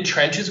T, in the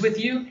trenches with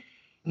you,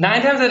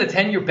 9 times out of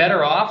 10, you're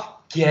better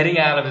off getting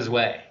out of his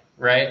way,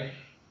 right?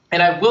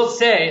 And I will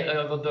say,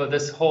 although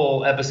this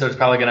whole episode is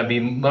probably going to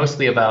be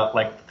mostly about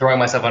like throwing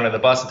myself under the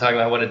bus and talking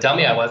about what a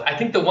dummy I was, I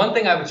think the one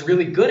thing I was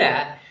really good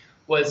at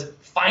was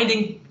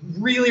finding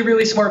really,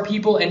 really smart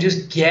people and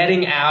just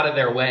getting out of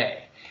their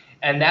way.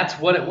 And that's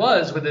what it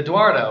was with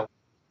Eduardo.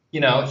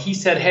 He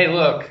said, hey,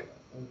 look,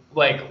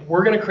 like,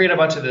 we're going to create a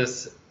bunch of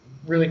this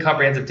really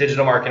comprehensive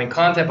digital marketing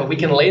content, but we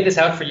can lay this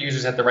out for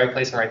users at the right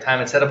place and right time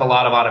and set up a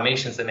lot of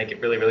automations that make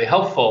it really, really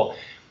helpful.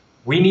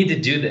 We need to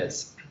do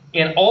this.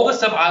 And all the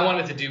stuff I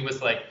wanted to do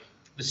was like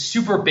the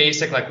super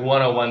basic, like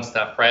 101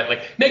 stuff, right?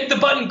 Like, make the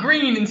button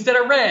green instead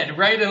of red,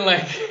 right? And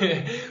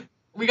like,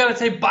 we got to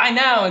say buy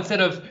now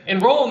instead of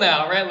enroll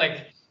now, right?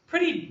 Like,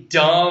 pretty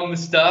dumb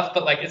stuff,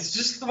 but like, it's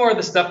just more of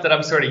the stuff that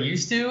I'm sort of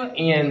used to.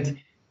 And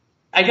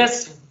I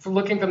guess for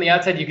looking from the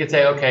outside, you could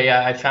say, okay,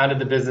 yeah, I founded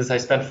the business, I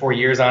spent 4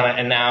 years on it,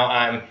 and now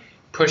I'm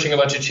pushing a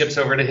bunch of chips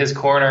over to his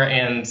corner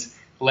and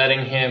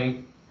letting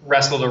him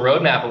wrestle the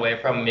roadmap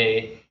away from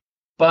me.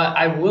 But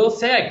I will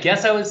say, I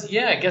guess I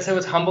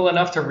was humble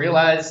enough to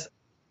realize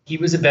he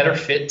was a better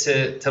fit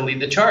to lead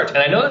the charge. And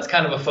I know that's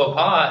kind of a faux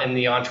pas in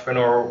the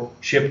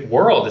entrepreneurship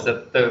world, is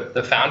that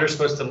the founder's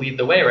supposed to lead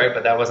the way, right?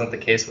 But that wasn't the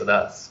case with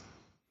us.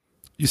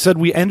 You said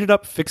we ended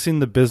up fixing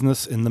the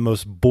business in the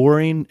most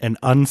boring and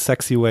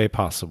unsexy way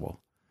possible.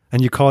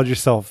 And you called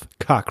yourself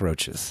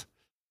cockroaches.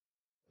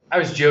 I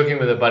was joking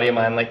with a buddy of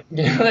mine, like,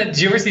 did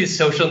you ever see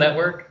Social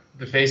Network,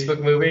 the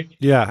Facebook movie?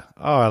 Yeah.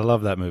 Oh, I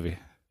love that movie.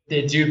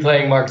 The dude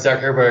playing Mark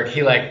Zuckerberg,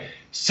 he like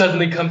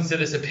suddenly comes to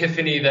this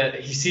epiphany that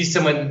he sees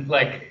someone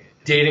like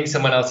dating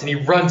someone else, and he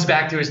runs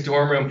back to his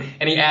dorm room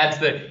and he adds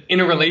the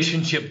in a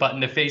relationship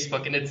button to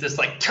Facebook, and it's this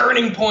like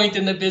turning point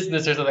in the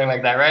business or something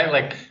like that, right?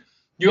 Like,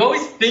 you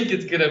always think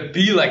it's going to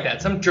be like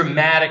that, some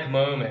dramatic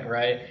moment,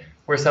 right,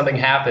 where something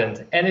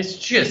happened. And it's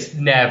just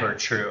never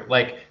true.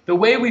 Like, the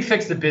way we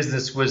fixed the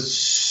business was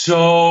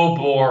so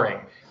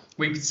boring.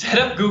 We set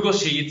up Google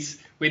Sheets.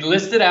 We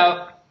listed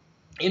out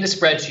in a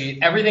spreadsheet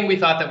everything we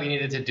thought that we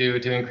needed to do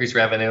to increase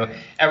revenue,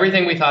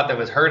 everything we thought that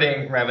was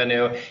hurting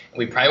revenue.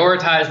 We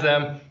prioritized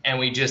them, and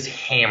we just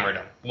hammered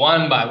them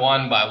one by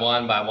one by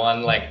one by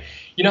one. Like,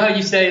 you know how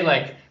you say,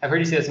 like, I've heard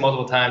you say this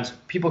multiple times,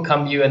 people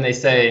come to you and they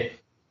say,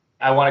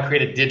 I want to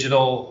create a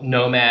digital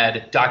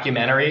nomad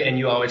documentary, and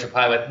you always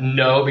reply with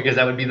no, because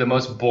that would be the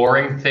most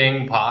boring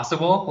thing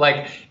possible.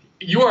 Like,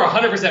 you are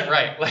 100%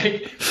 right.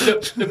 Like,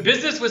 the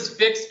business was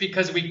fixed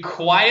because we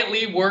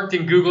quietly worked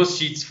in Google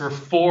Sheets for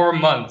 4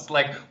 months.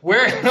 Like,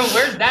 where's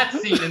that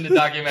scene in the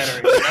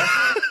documentary? You know?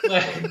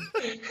 Like,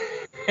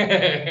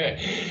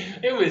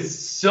 it was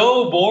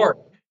so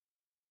boring.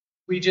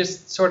 We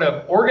just sort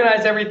of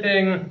organized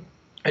everything.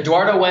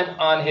 Eduardo went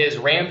on his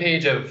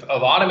rampage of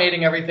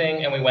automating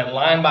everything, and we went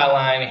line by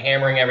line,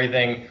 hammering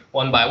everything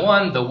one by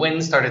one. The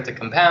wins started to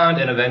compound,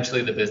 and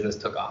eventually the business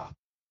took off.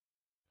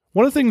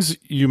 One of the things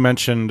you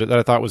mentioned that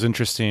I thought was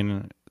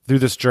interesting through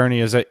this journey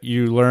is that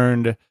you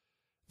learned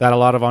that a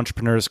lot of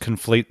entrepreneurs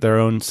conflate their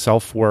own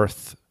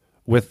self-worth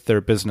with their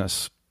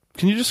business.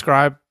 Can you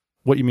describe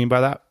what you mean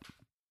by that?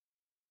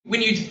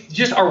 When you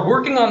just are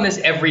working on this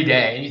every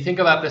day and you think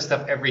about this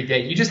stuff every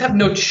day, you just have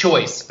no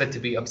choice but to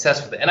be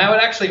obsessed with it. And I would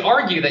actually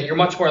argue that you're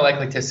much more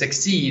likely to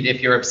succeed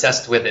if you're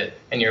obsessed with it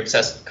and you're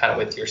obsessed kind of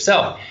with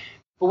yourself.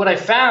 But what I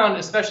found,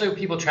 especially with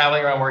people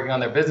traveling around working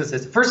on their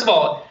businesses, first of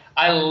all,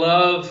 I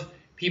love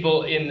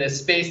people in this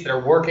space that are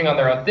working on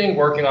their own thing,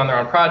 working on their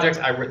own projects.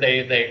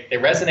 They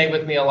resonate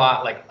with me a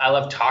lot. Like, I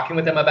love talking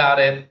with them about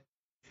it.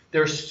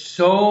 There's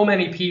so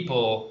many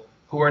people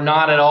who are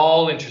not at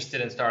all interested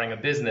in starting a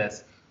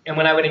business. And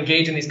when I would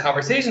engage in these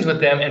conversations with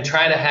them and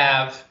try to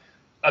have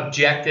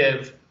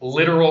objective,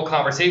 literal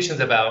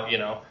conversations about,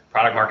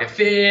 product market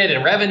fit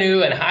and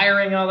revenue and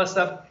hiring and all that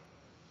stuff,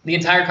 the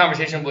entire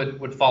conversation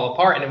would fall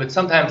apart, and it would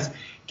sometimes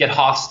get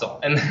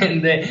hostile. And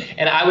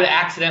I would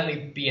accidentally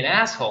be an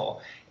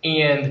asshole.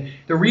 And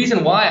the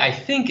reason why, I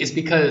think, is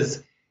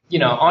because,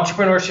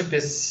 entrepreneurship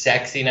is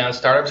sexy now,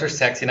 startups are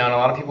sexy now, and a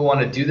lot of people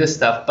want to do this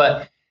stuff.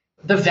 But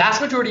the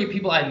vast majority of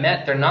people I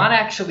met, they're not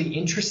actually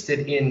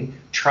interested in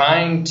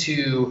trying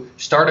to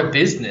start a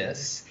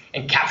business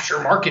and capture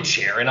market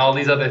share and all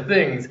these other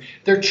things.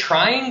 They're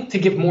trying to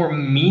give more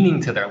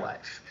meaning to their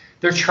life.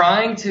 They're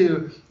trying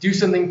to do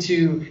something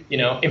to,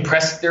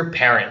 impress their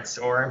parents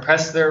or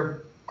impress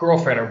their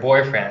girlfriend or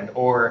boyfriend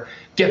or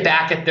get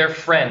back at their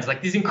friends.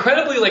 Like, these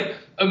incredibly,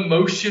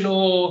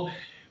 emotional,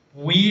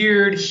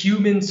 weird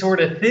human sort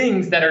of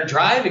things that are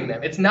driving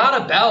them. It's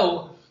not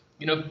about,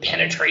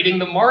 penetrating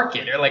the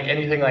market or like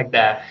anything like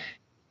that.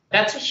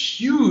 That's a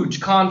huge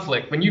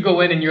conflict when you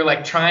go in and you're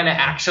like trying to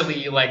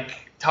actually like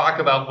talk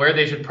about where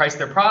they should price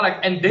their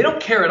product, and they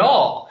don't care at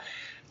all.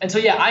 And so,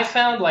 yeah, I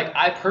found like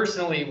I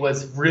personally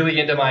was really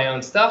into my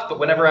own stuff, but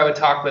whenever I would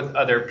talk with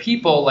other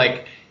people,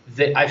 like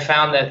I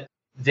found that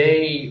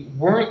they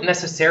weren't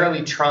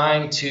necessarily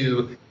trying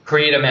to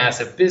create a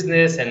massive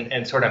business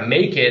and sort of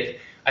make it.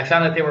 I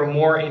found that they were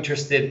more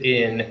interested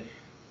in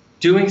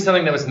doing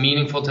something that was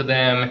meaningful to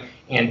them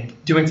and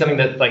doing something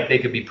that like they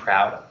could be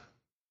proud of.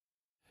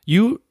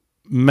 You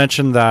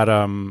mentioned that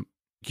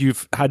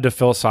you've had to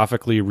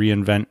philosophically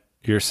reinvent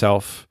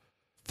yourself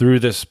through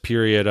this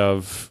period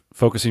of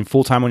focusing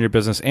full-time on your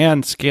business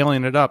and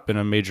scaling it up in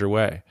a major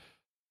way.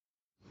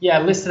 Yeah,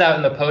 I listed out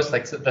in the post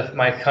like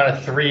my kind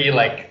of 3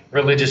 like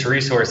religious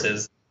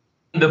resources: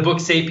 the book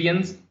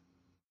Sapiens,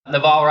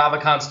 Naval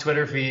Ravikant's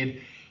Twitter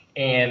feed,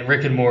 and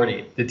Rick and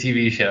Morty, the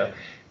TV show.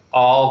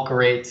 All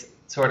great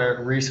sort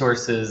of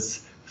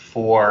resources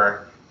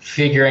for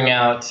figuring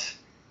out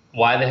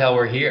why the hell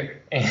we're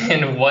here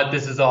and what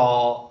this is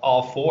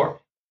all for.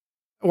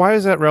 Why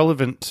is that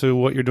relevant to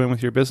what you're doing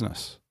with your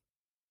business?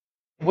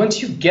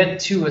 Once you get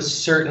to a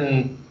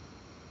certain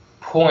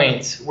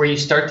point where you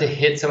start to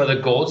hit some of the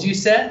goals you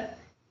set,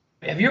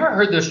 have you ever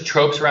heard those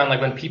tropes around like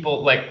when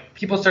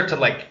people start to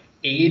like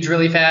age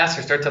really fast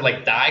or start to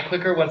like die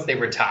quicker once they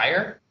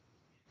retire?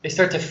 They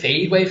start to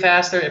fade way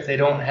faster if they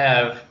don't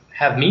have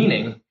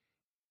meaning.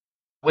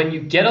 When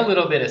you get a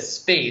little bit of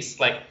space,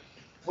 like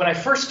when I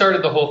first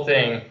started the whole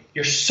thing,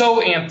 you're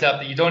so amped up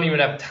that you don't even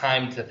have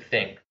time to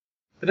think.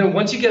 But then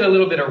once you get a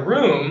little bit of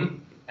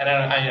room, and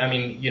I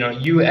mean,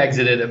 you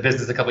exited a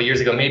business a couple of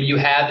years ago, maybe you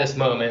had this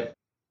moment.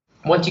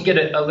 Once you get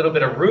a little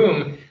bit of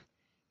room,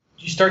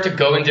 you start to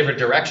go in different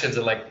directions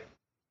of like,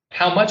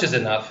 how much is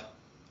enough?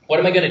 What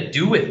am I going to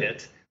do with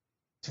it?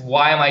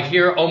 Why am I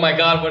here? Oh my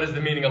God, what is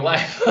the meaning of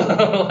life?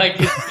 like,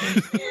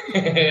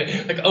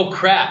 oh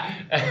crap.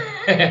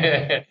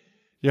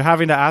 You're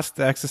having to ask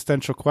the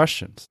existential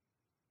questions.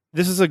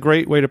 This is a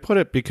great way to put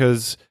it,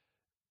 because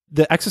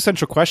the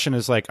existential question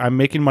is like, I'm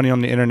making money on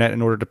the internet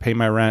in order to pay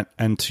my rent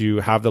and to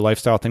have the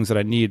lifestyle things that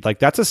I need. Like,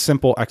 that's a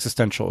simple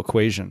existential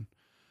equation.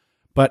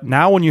 But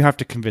now when you have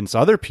to convince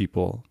other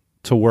people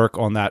to work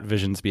on that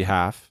vision's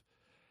behalf,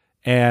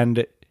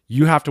 and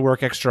you have to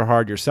work extra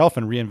hard yourself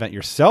and reinvent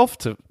yourself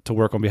to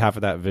work on behalf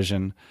of that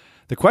vision,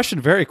 the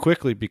question very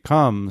quickly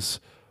becomes,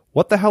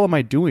 what the hell am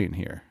I doing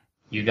here?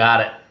 You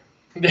got it.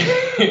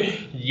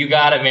 You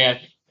got it, man.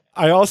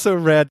 I also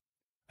read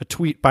a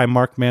tweet by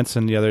Mark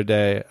Manson the other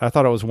day. I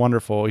thought it was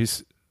wonderful.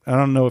 I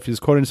don't know if he's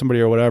quoting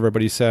somebody or whatever,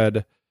 but he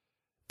said,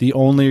 the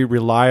only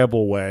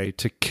reliable way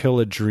to kill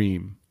a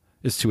dream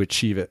is to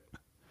achieve it.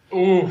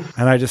 Ooh.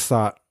 And I just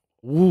thought,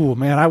 ooh,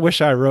 man, I wish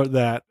I wrote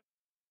that.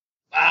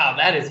 Wow,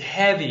 that is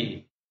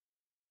heavy.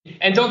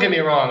 And don't get me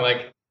wrong,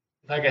 like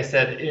I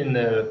said in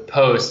the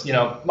post,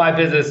 my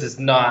business is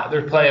not,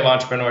 there's plenty of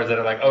entrepreneurs that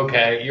are like,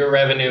 okay, your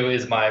revenue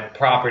is my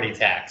property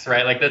tax,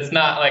 right? Like, that's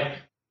not like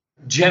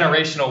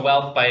generational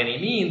wealth by any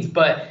means,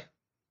 but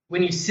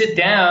when you sit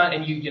down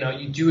and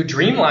you do a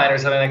dreamline or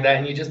something like that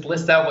and you just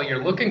list out what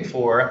you're looking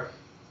for,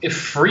 if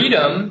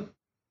freedom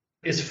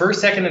is first,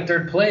 second, and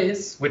third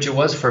place, which it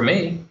was for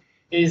me,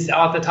 is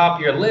at the top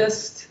of your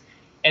list,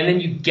 and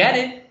then you get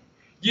it,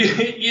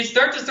 you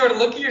start to sort of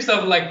look at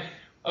yourself like,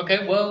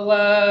 okay,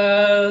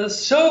 well,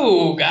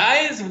 so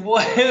guys,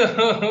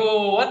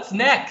 what's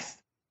next?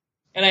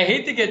 And I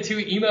hate to get too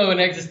emo and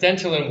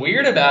existential and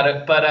weird about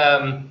it, but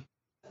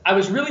I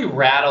was really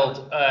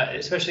rattled,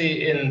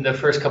 especially in the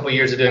first couple of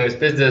years of doing this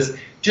business,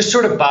 just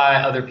sort of by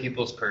other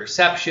people's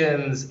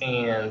perceptions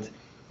and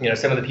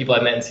some of the people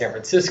I met in San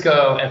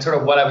Francisco and sort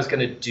of what I was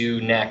going to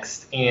do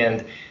next.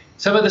 And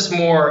some of this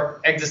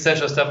more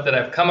existential stuff that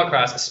I've come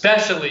across,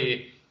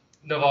 especially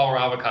Naval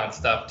Ravikant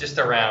stuff, just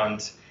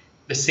around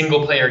the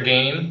single player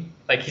game.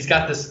 Like, he's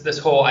got this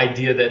whole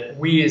idea that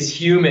we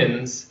as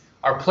humans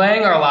are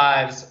playing our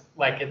lives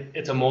like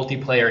it's a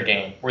multiplayer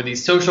game. We're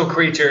these social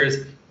creatures,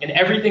 and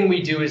everything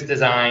we do is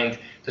designed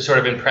to sort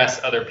of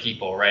impress other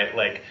people, right?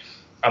 Like,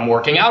 I'm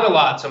working out a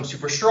lot, so I'm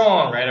super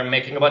strong, right? I'm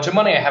making a bunch of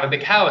money. I have a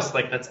big house.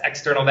 Like, that's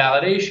external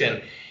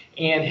validation.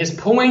 And his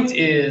point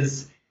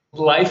is,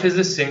 life is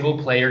a single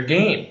player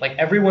game. Like,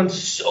 everyone's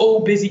so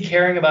busy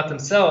caring about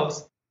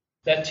themselves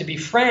that, to be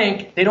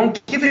frank, they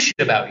don't give a shit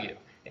about you.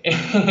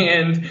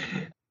 And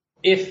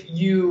if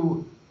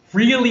you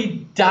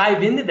really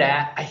dive into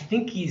that, I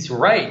think he's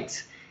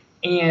right.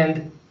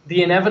 And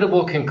the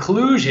inevitable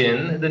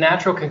conclusion, the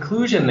natural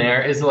conclusion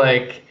there is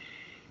like,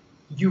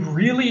 you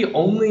really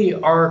only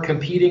are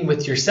competing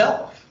with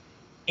yourself.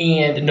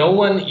 And no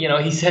one,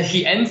 he said,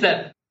 he ends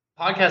that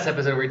podcast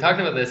episode where he talked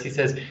about this. He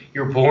says,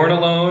 you're born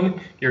alone,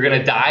 you're going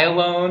to die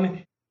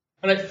alone.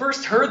 When I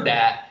first heard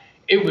that,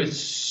 it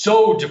was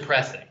so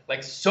depressing,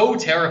 like so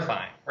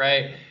terrifying,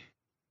 right?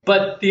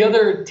 But the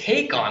other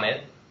take on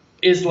it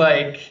is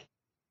like,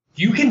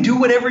 you can do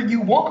whatever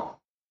you want.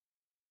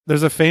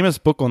 There's a famous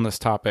book on this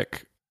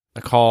topic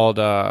called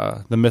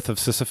The Myth of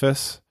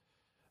Sisyphus.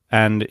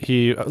 And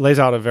he lays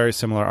out a very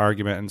similar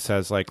argument and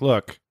says, like,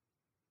 look,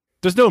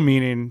 there's no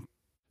meaning.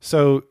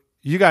 So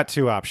you got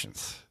two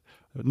options.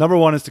 Number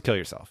one is to kill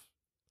yourself.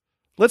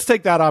 Let's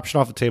take that option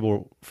off the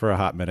table for a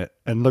hot minute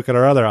and look at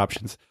our other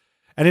options.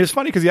 And it was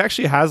funny because he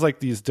actually has like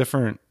these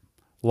different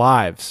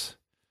lives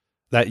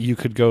that you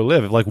could go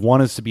live. Like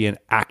one is to be an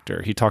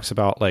actor. He talks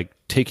about like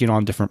taking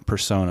on different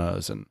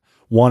personas, and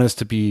one is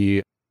to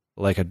be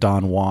like a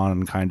Don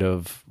Juan kind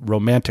of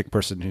romantic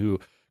person who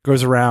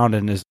goes around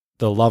and is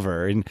the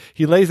lover. And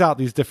he lays out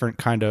these different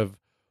kind of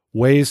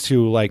ways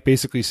to like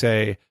basically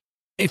say,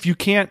 if you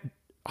can't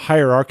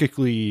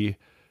hierarchically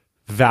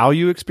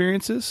value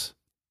experiences,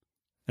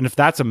 and if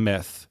that's a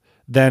myth,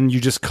 then you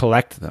just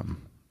collect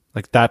them.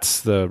 Like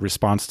that's the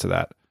response to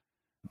that.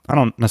 I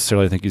don't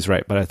necessarily think he's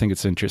right, but I think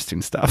it's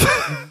interesting stuff.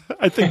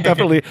 I think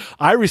definitely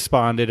I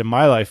responded in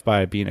my life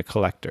by being a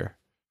collector.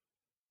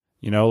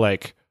 You know,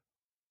 like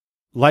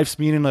life's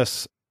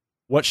meaningless.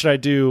 What should I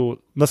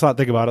do? Let's not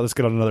think about it. Let's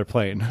get on another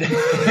plane.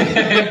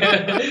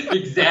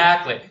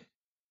 Exactly.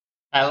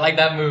 I like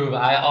that move.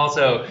 I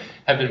also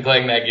have been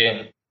playing that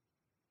game.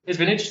 It's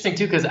been interesting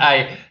too, because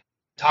I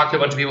talked to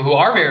a bunch of people who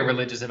are very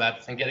religious about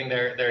this, and getting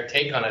their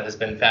take on it has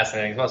been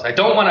fascinating as well. So I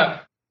don't want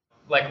to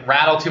like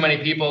rattle too many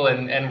people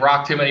and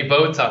rock too many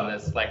boats on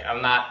this. Like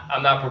I'm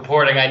not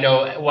purporting I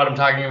know what I'm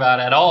talking about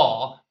at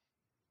all.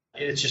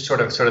 It's just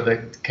sort of the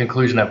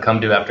conclusion I've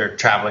come to after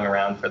traveling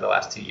around for the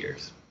last 2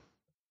 years.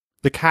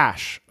 The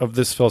cache of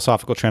this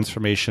philosophical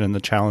transformation and the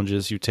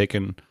challenges you've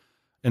taken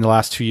in the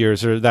last 2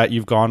 years are that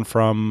you've gone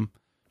from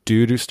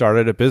dude who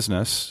started a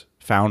business,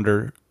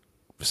 founder,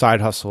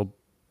 side hustle,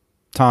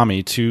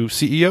 Tommy, to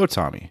CEO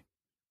Tommy.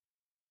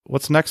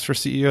 What's next for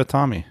CEO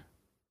Tommy?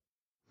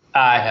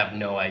 I have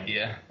no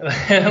idea.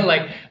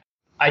 Like,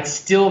 I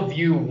still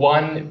view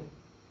one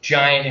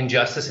giant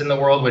injustice in the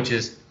world, which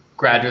is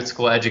graduate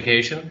school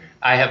education.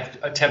 I have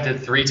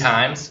attempted 3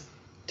 times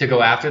to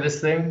go after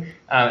this thing.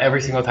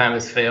 Every single time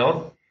has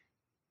failed.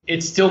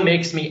 It still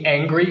makes me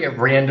angry at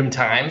random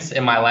times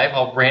in my life.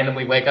 I'll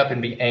randomly wake up and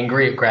be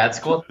angry at grad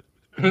school.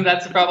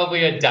 That's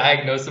probably a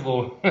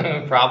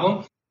diagnosable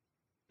problem.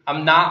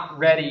 I'm not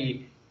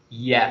ready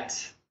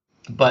yet,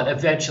 but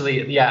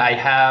eventually, yeah, I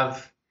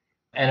have,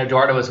 and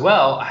Eduardo as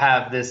well,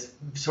 have this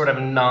sort of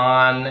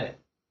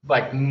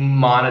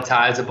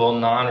monetizable,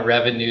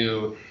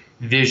 non-revenue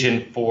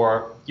vision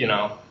for,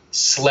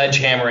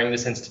 sledgehammering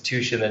this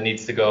institution that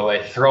needs to go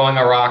away, throwing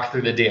a rock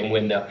through the damn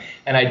window.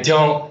 And I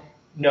don't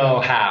know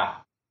how,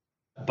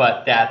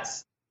 but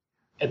that's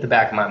at the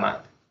back of my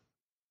mind.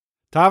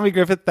 Tommy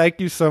Griffith,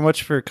 thank you so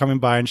much for coming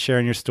by and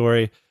sharing your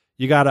story.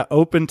 You got an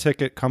open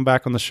ticket. Come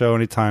back on the show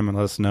anytime and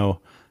let us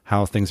know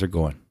how things are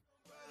going.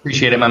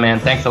 Appreciate it, my man.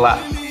 Thanks a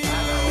lot.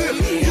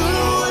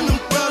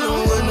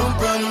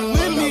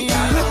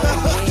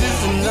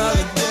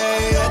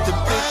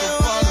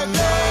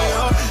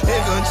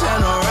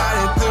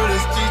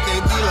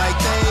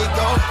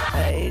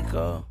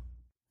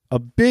 A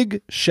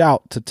big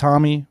shout to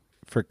Tommy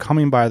for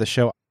coming by the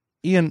show.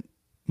 Ian,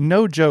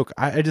 no joke,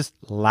 I just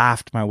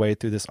laughed my way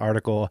through this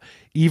article,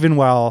 even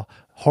while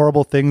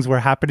horrible things were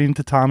happening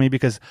to Tommy,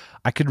 because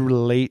I could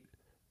relate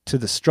to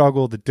the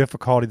struggle, the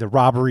difficulty, the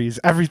robberies,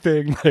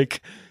 everything.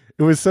 Like,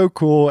 it was so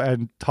cool.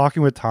 And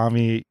talking with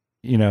Tommy,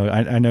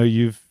 I know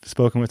you've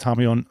spoken with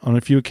Tommy on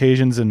a few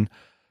occasions, and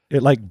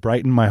it like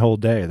brightened my whole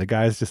day. The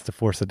guy's just a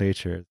force of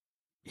nature.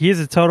 He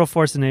is a total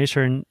force of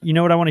nature. And you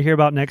know what I want to hear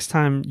about next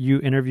time you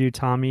interview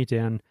Tommy,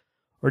 Dan?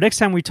 Or next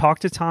time we talk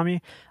to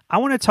Tommy? I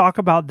want to talk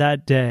about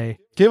that day.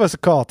 Give us a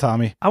call,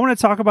 Tommy. I want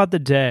to talk about the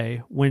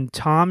day when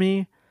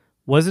Tommy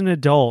was an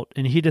adult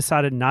and he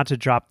decided not to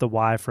drop the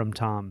Y from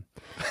Tom.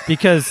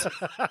 Because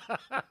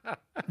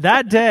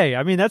that day,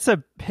 I mean, that's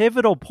a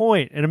pivotal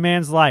point in a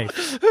man's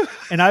life.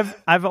 And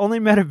I've only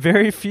met a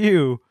very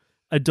few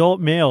adult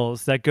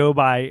males that go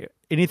by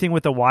anything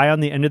with a Y on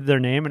the end of their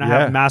name, and I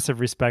have massive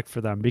respect for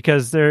them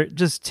because they're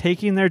just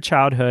taking their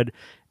childhood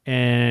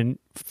and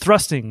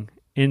thrusting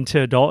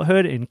into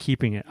adulthood and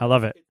keeping it. I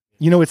love it.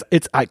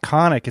 It's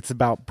iconic. It's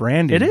about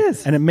branding. It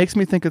is. And it makes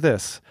me think of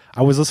this.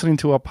 I was listening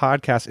to a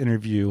podcast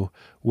interview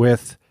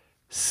with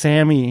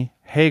Sammy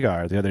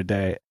Hagar the other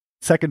day,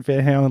 second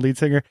Van Halen lead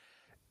singer,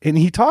 and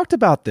he talked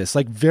about this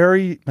like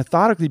very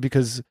methodically,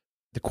 because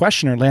the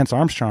questioner, Lance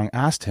Armstrong,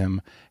 asked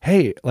him,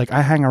 hey, like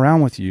I hang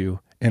around with you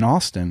in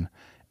Austin.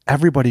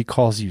 Everybody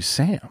calls you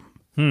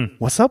Sam.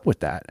 What's up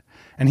with that?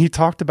 And he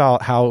talked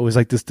about how it was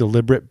like this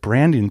deliberate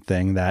branding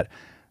thing, that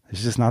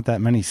there's just not that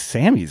many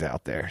Sammys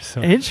out there.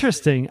 So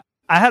interesting.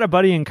 I had a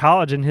buddy in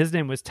college and his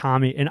name was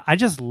Tommy, and I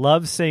just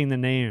love saying the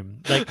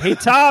name. Like, hey,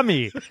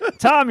 Tommy,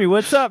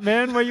 what's up,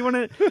 man? Where you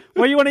want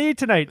to eat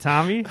tonight,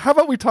 Tommy? How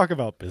about we talk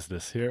about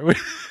business here?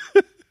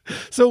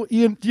 So,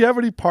 Ian, do you have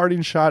any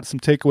parting shots, some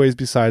takeaways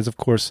besides, of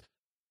course,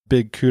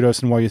 big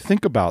kudos? And while you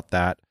think about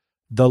that,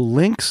 the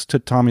links to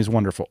Tommy's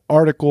wonderful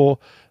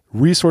article,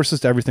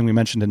 resources to everything we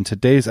mentioned in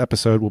today's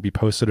episode will be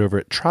posted over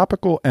at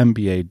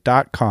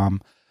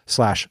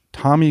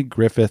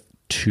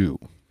tropicalmba.com/TommyGriffith2.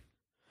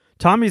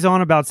 Tommy's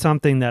on about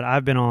something that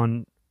I've been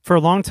on for a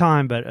long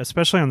time, but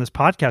especially on this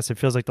podcast, it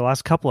feels like the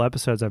last couple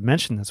episodes I've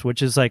mentioned this,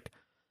 which is like,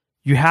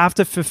 you have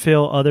to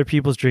fulfill other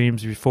people's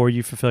dreams before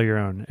you fulfill your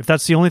own. If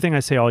that's the only thing I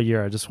say all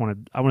year, I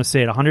want to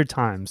say it 100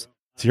 times.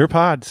 It's your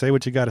pod. Say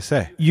what you got to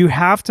say. You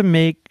have to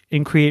make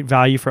and create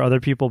value for other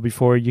people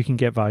before you can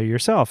get value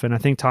yourself. And I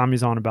think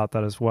Tommy's on about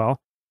that as well.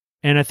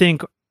 And I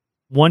think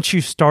once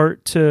you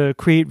start to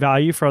create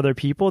value for other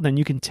people, then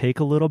you can take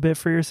a little bit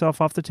for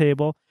yourself off the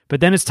table. But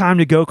then it's time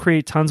to go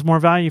create tons more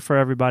value for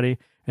everybody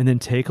and then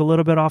take a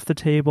little bit off the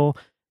table.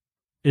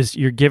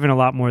 You're giving a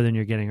lot more than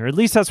you're getting, or at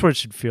least that's what it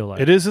should feel like.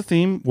 It is a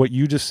theme. What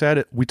you just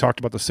said, we talked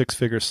about the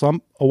six-figure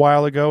slump a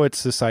while ago.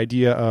 It's this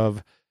idea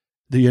of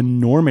the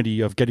enormity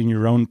of getting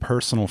your own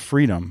personal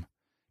freedom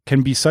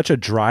can be such a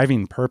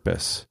driving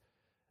purpose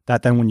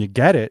that then when you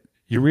get it,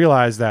 you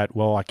realize that,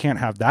 well, I can't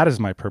have that as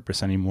my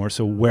purpose anymore.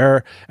 So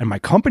and my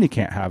company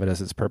can't have it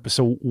as its purpose.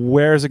 So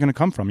where is it going to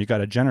come from? You got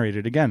to generate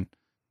it again.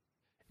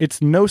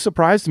 It's no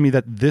surprise to me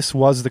that this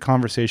was the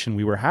conversation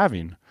we were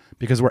having,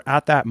 because we're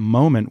at that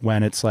moment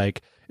when it's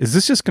like, is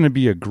this just going to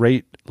be a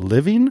great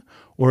living,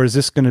 or is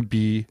this going to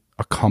be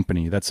a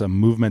company that's a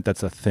movement,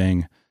 that's a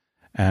thing?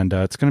 And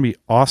it's going to be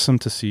awesome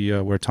to see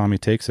where Tommy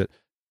takes it.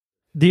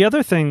 The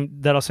other thing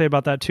that I'll say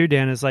about that too,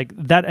 Dan, is like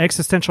that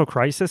existential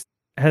crisis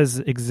has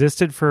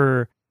existed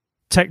for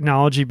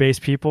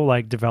technology-based people,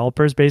 like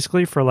developers,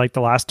 basically for like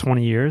the last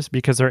 20 years,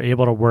 because they're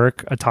able to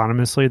work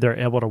autonomously. They're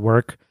able to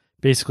work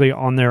basically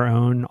on their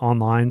own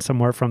online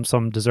somewhere from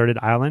some deserted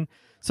island.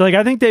 So like,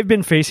 I think they've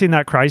been facing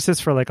that crisis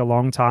for like a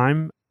long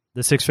time,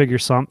 the six-figure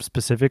slump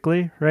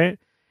specifically, right?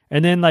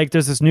 And then like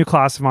there's this new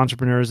class of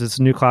entrepreneurs, this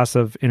new class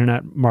of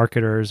internet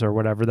marketers or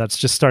whatever that's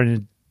just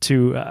starting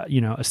to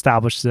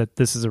establish that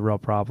this is a real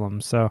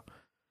problem. So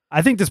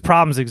I think this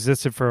problem's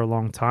existed for a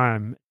long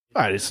time.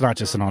 Right, it's not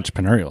just an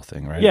entrepreneurial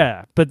thing, right?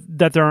 Yeah, but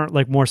that there aren't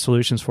like more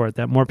solutions for it,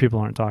 that more people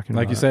aren't talking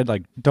about. Like you said,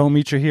 like don't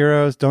meet your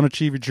heroes, don't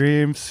achieve your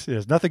dreams.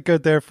 There's nothing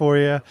good there for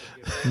you.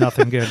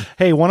 Nothing good.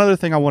 Hey, one other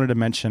thing I wanted to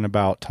mention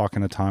about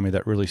talking to Tommy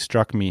that really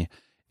struck me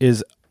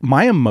is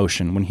my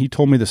emotion when he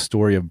told me the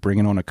story of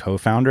bringing on a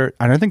co-founder.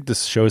 And I think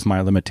this shows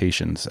my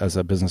limitations as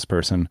a business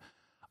person.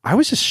 I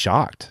was just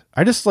shocked.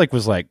 I just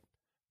was like,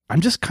 I'm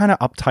just kind of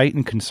uptight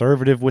and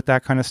conservative with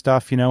that kind of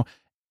stuff. You know,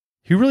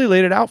 he really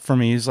laid it out for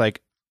me. He's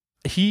like,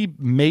 he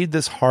made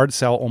this hard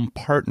sell on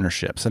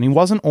partnerships. And he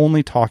wasn't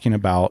only talking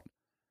about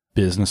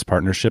business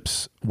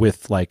partnerships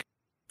with like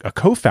a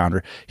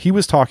co-founder. He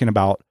was talking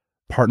about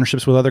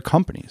partnerships with other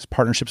companies,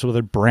 partnerships with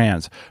other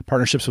brands,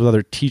 partnerships with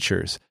other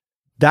teachers.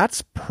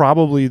 That's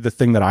probably the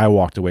thing that I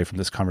walked away from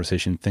this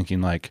conversation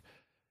thinking, like,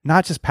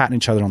 not just patting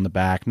each other on the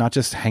back, not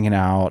just hanging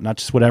out, not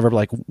just whatever,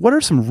 like what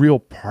are some real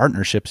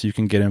partnerships you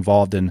can get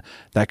involved in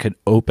that could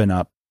open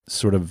up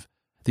sort of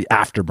the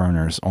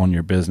afterburners on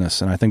your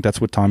business? And I think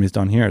that's what Tommy's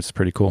done here. It's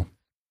pretty cool.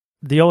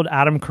 The old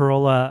Adam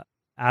Carolla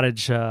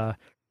adage,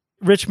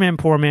 rich man,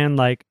 poor man,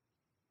 like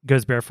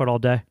goes barefoot all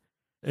day.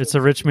 It's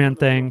a rich man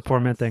thing, poor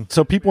man thing.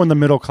 So people in the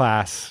middle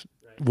class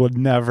would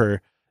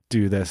never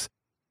do this.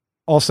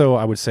 Also,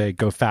 I would say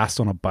go fast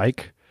on a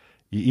bike.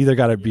 You either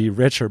got to be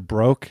rich or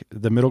broke.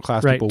 The middle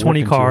class people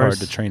working too hard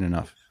to train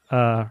enough.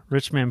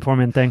 Rich man, poor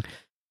man thing.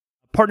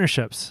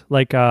 Partnerships.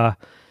 Like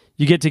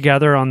you get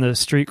together on the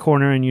street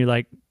corner and you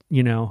like,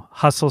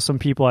 hustle some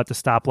people at the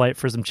stoplight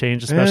for some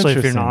change, especially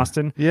if you're in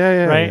Austin.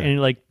 Yeah. Right. And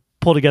you like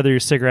pull together your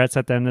cigarettes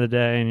at the end of the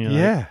day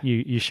and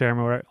you share them.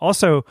 Or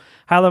also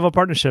high level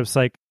partnerships.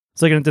 Like I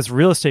was looking at this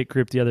real estate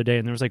group the other day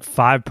and there was like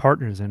 5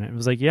 partners in it. It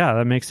was like, yeah,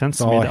 that makes sense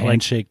to me. All a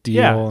handshake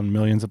deal and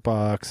millions of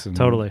bucks. And,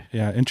 totally.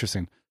 Yeah.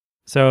 Interesting.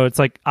 So it's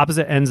like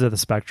opposite ends of the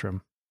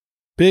spectrum.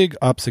 Big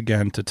ups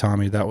again to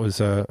Tommy. That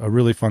was a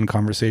really fun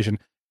conversation.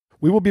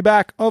 We will be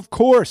back, of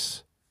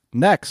course,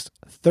 next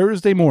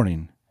Thursday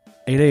morning,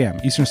 8 a.m.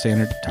 Eastern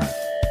Standard Time.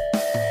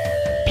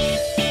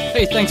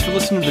 Hey, thanks for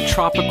listening to the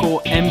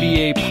Tropical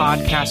MBA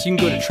podcast. You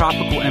can go to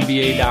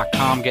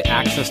tropicalmba.com, get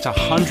access to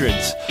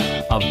hundreds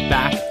of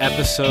back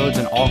episodes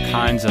and all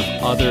kinds of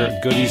other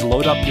goodies.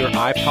 Load up your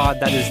iPod.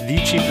 That is the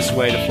cheapest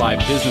way to fly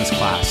business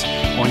class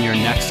on your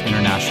next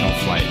international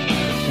flight.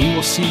 We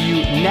will see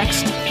you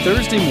next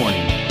Thursday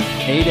morning,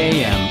 8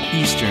 a.m.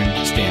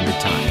 Eastern Standard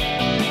Time.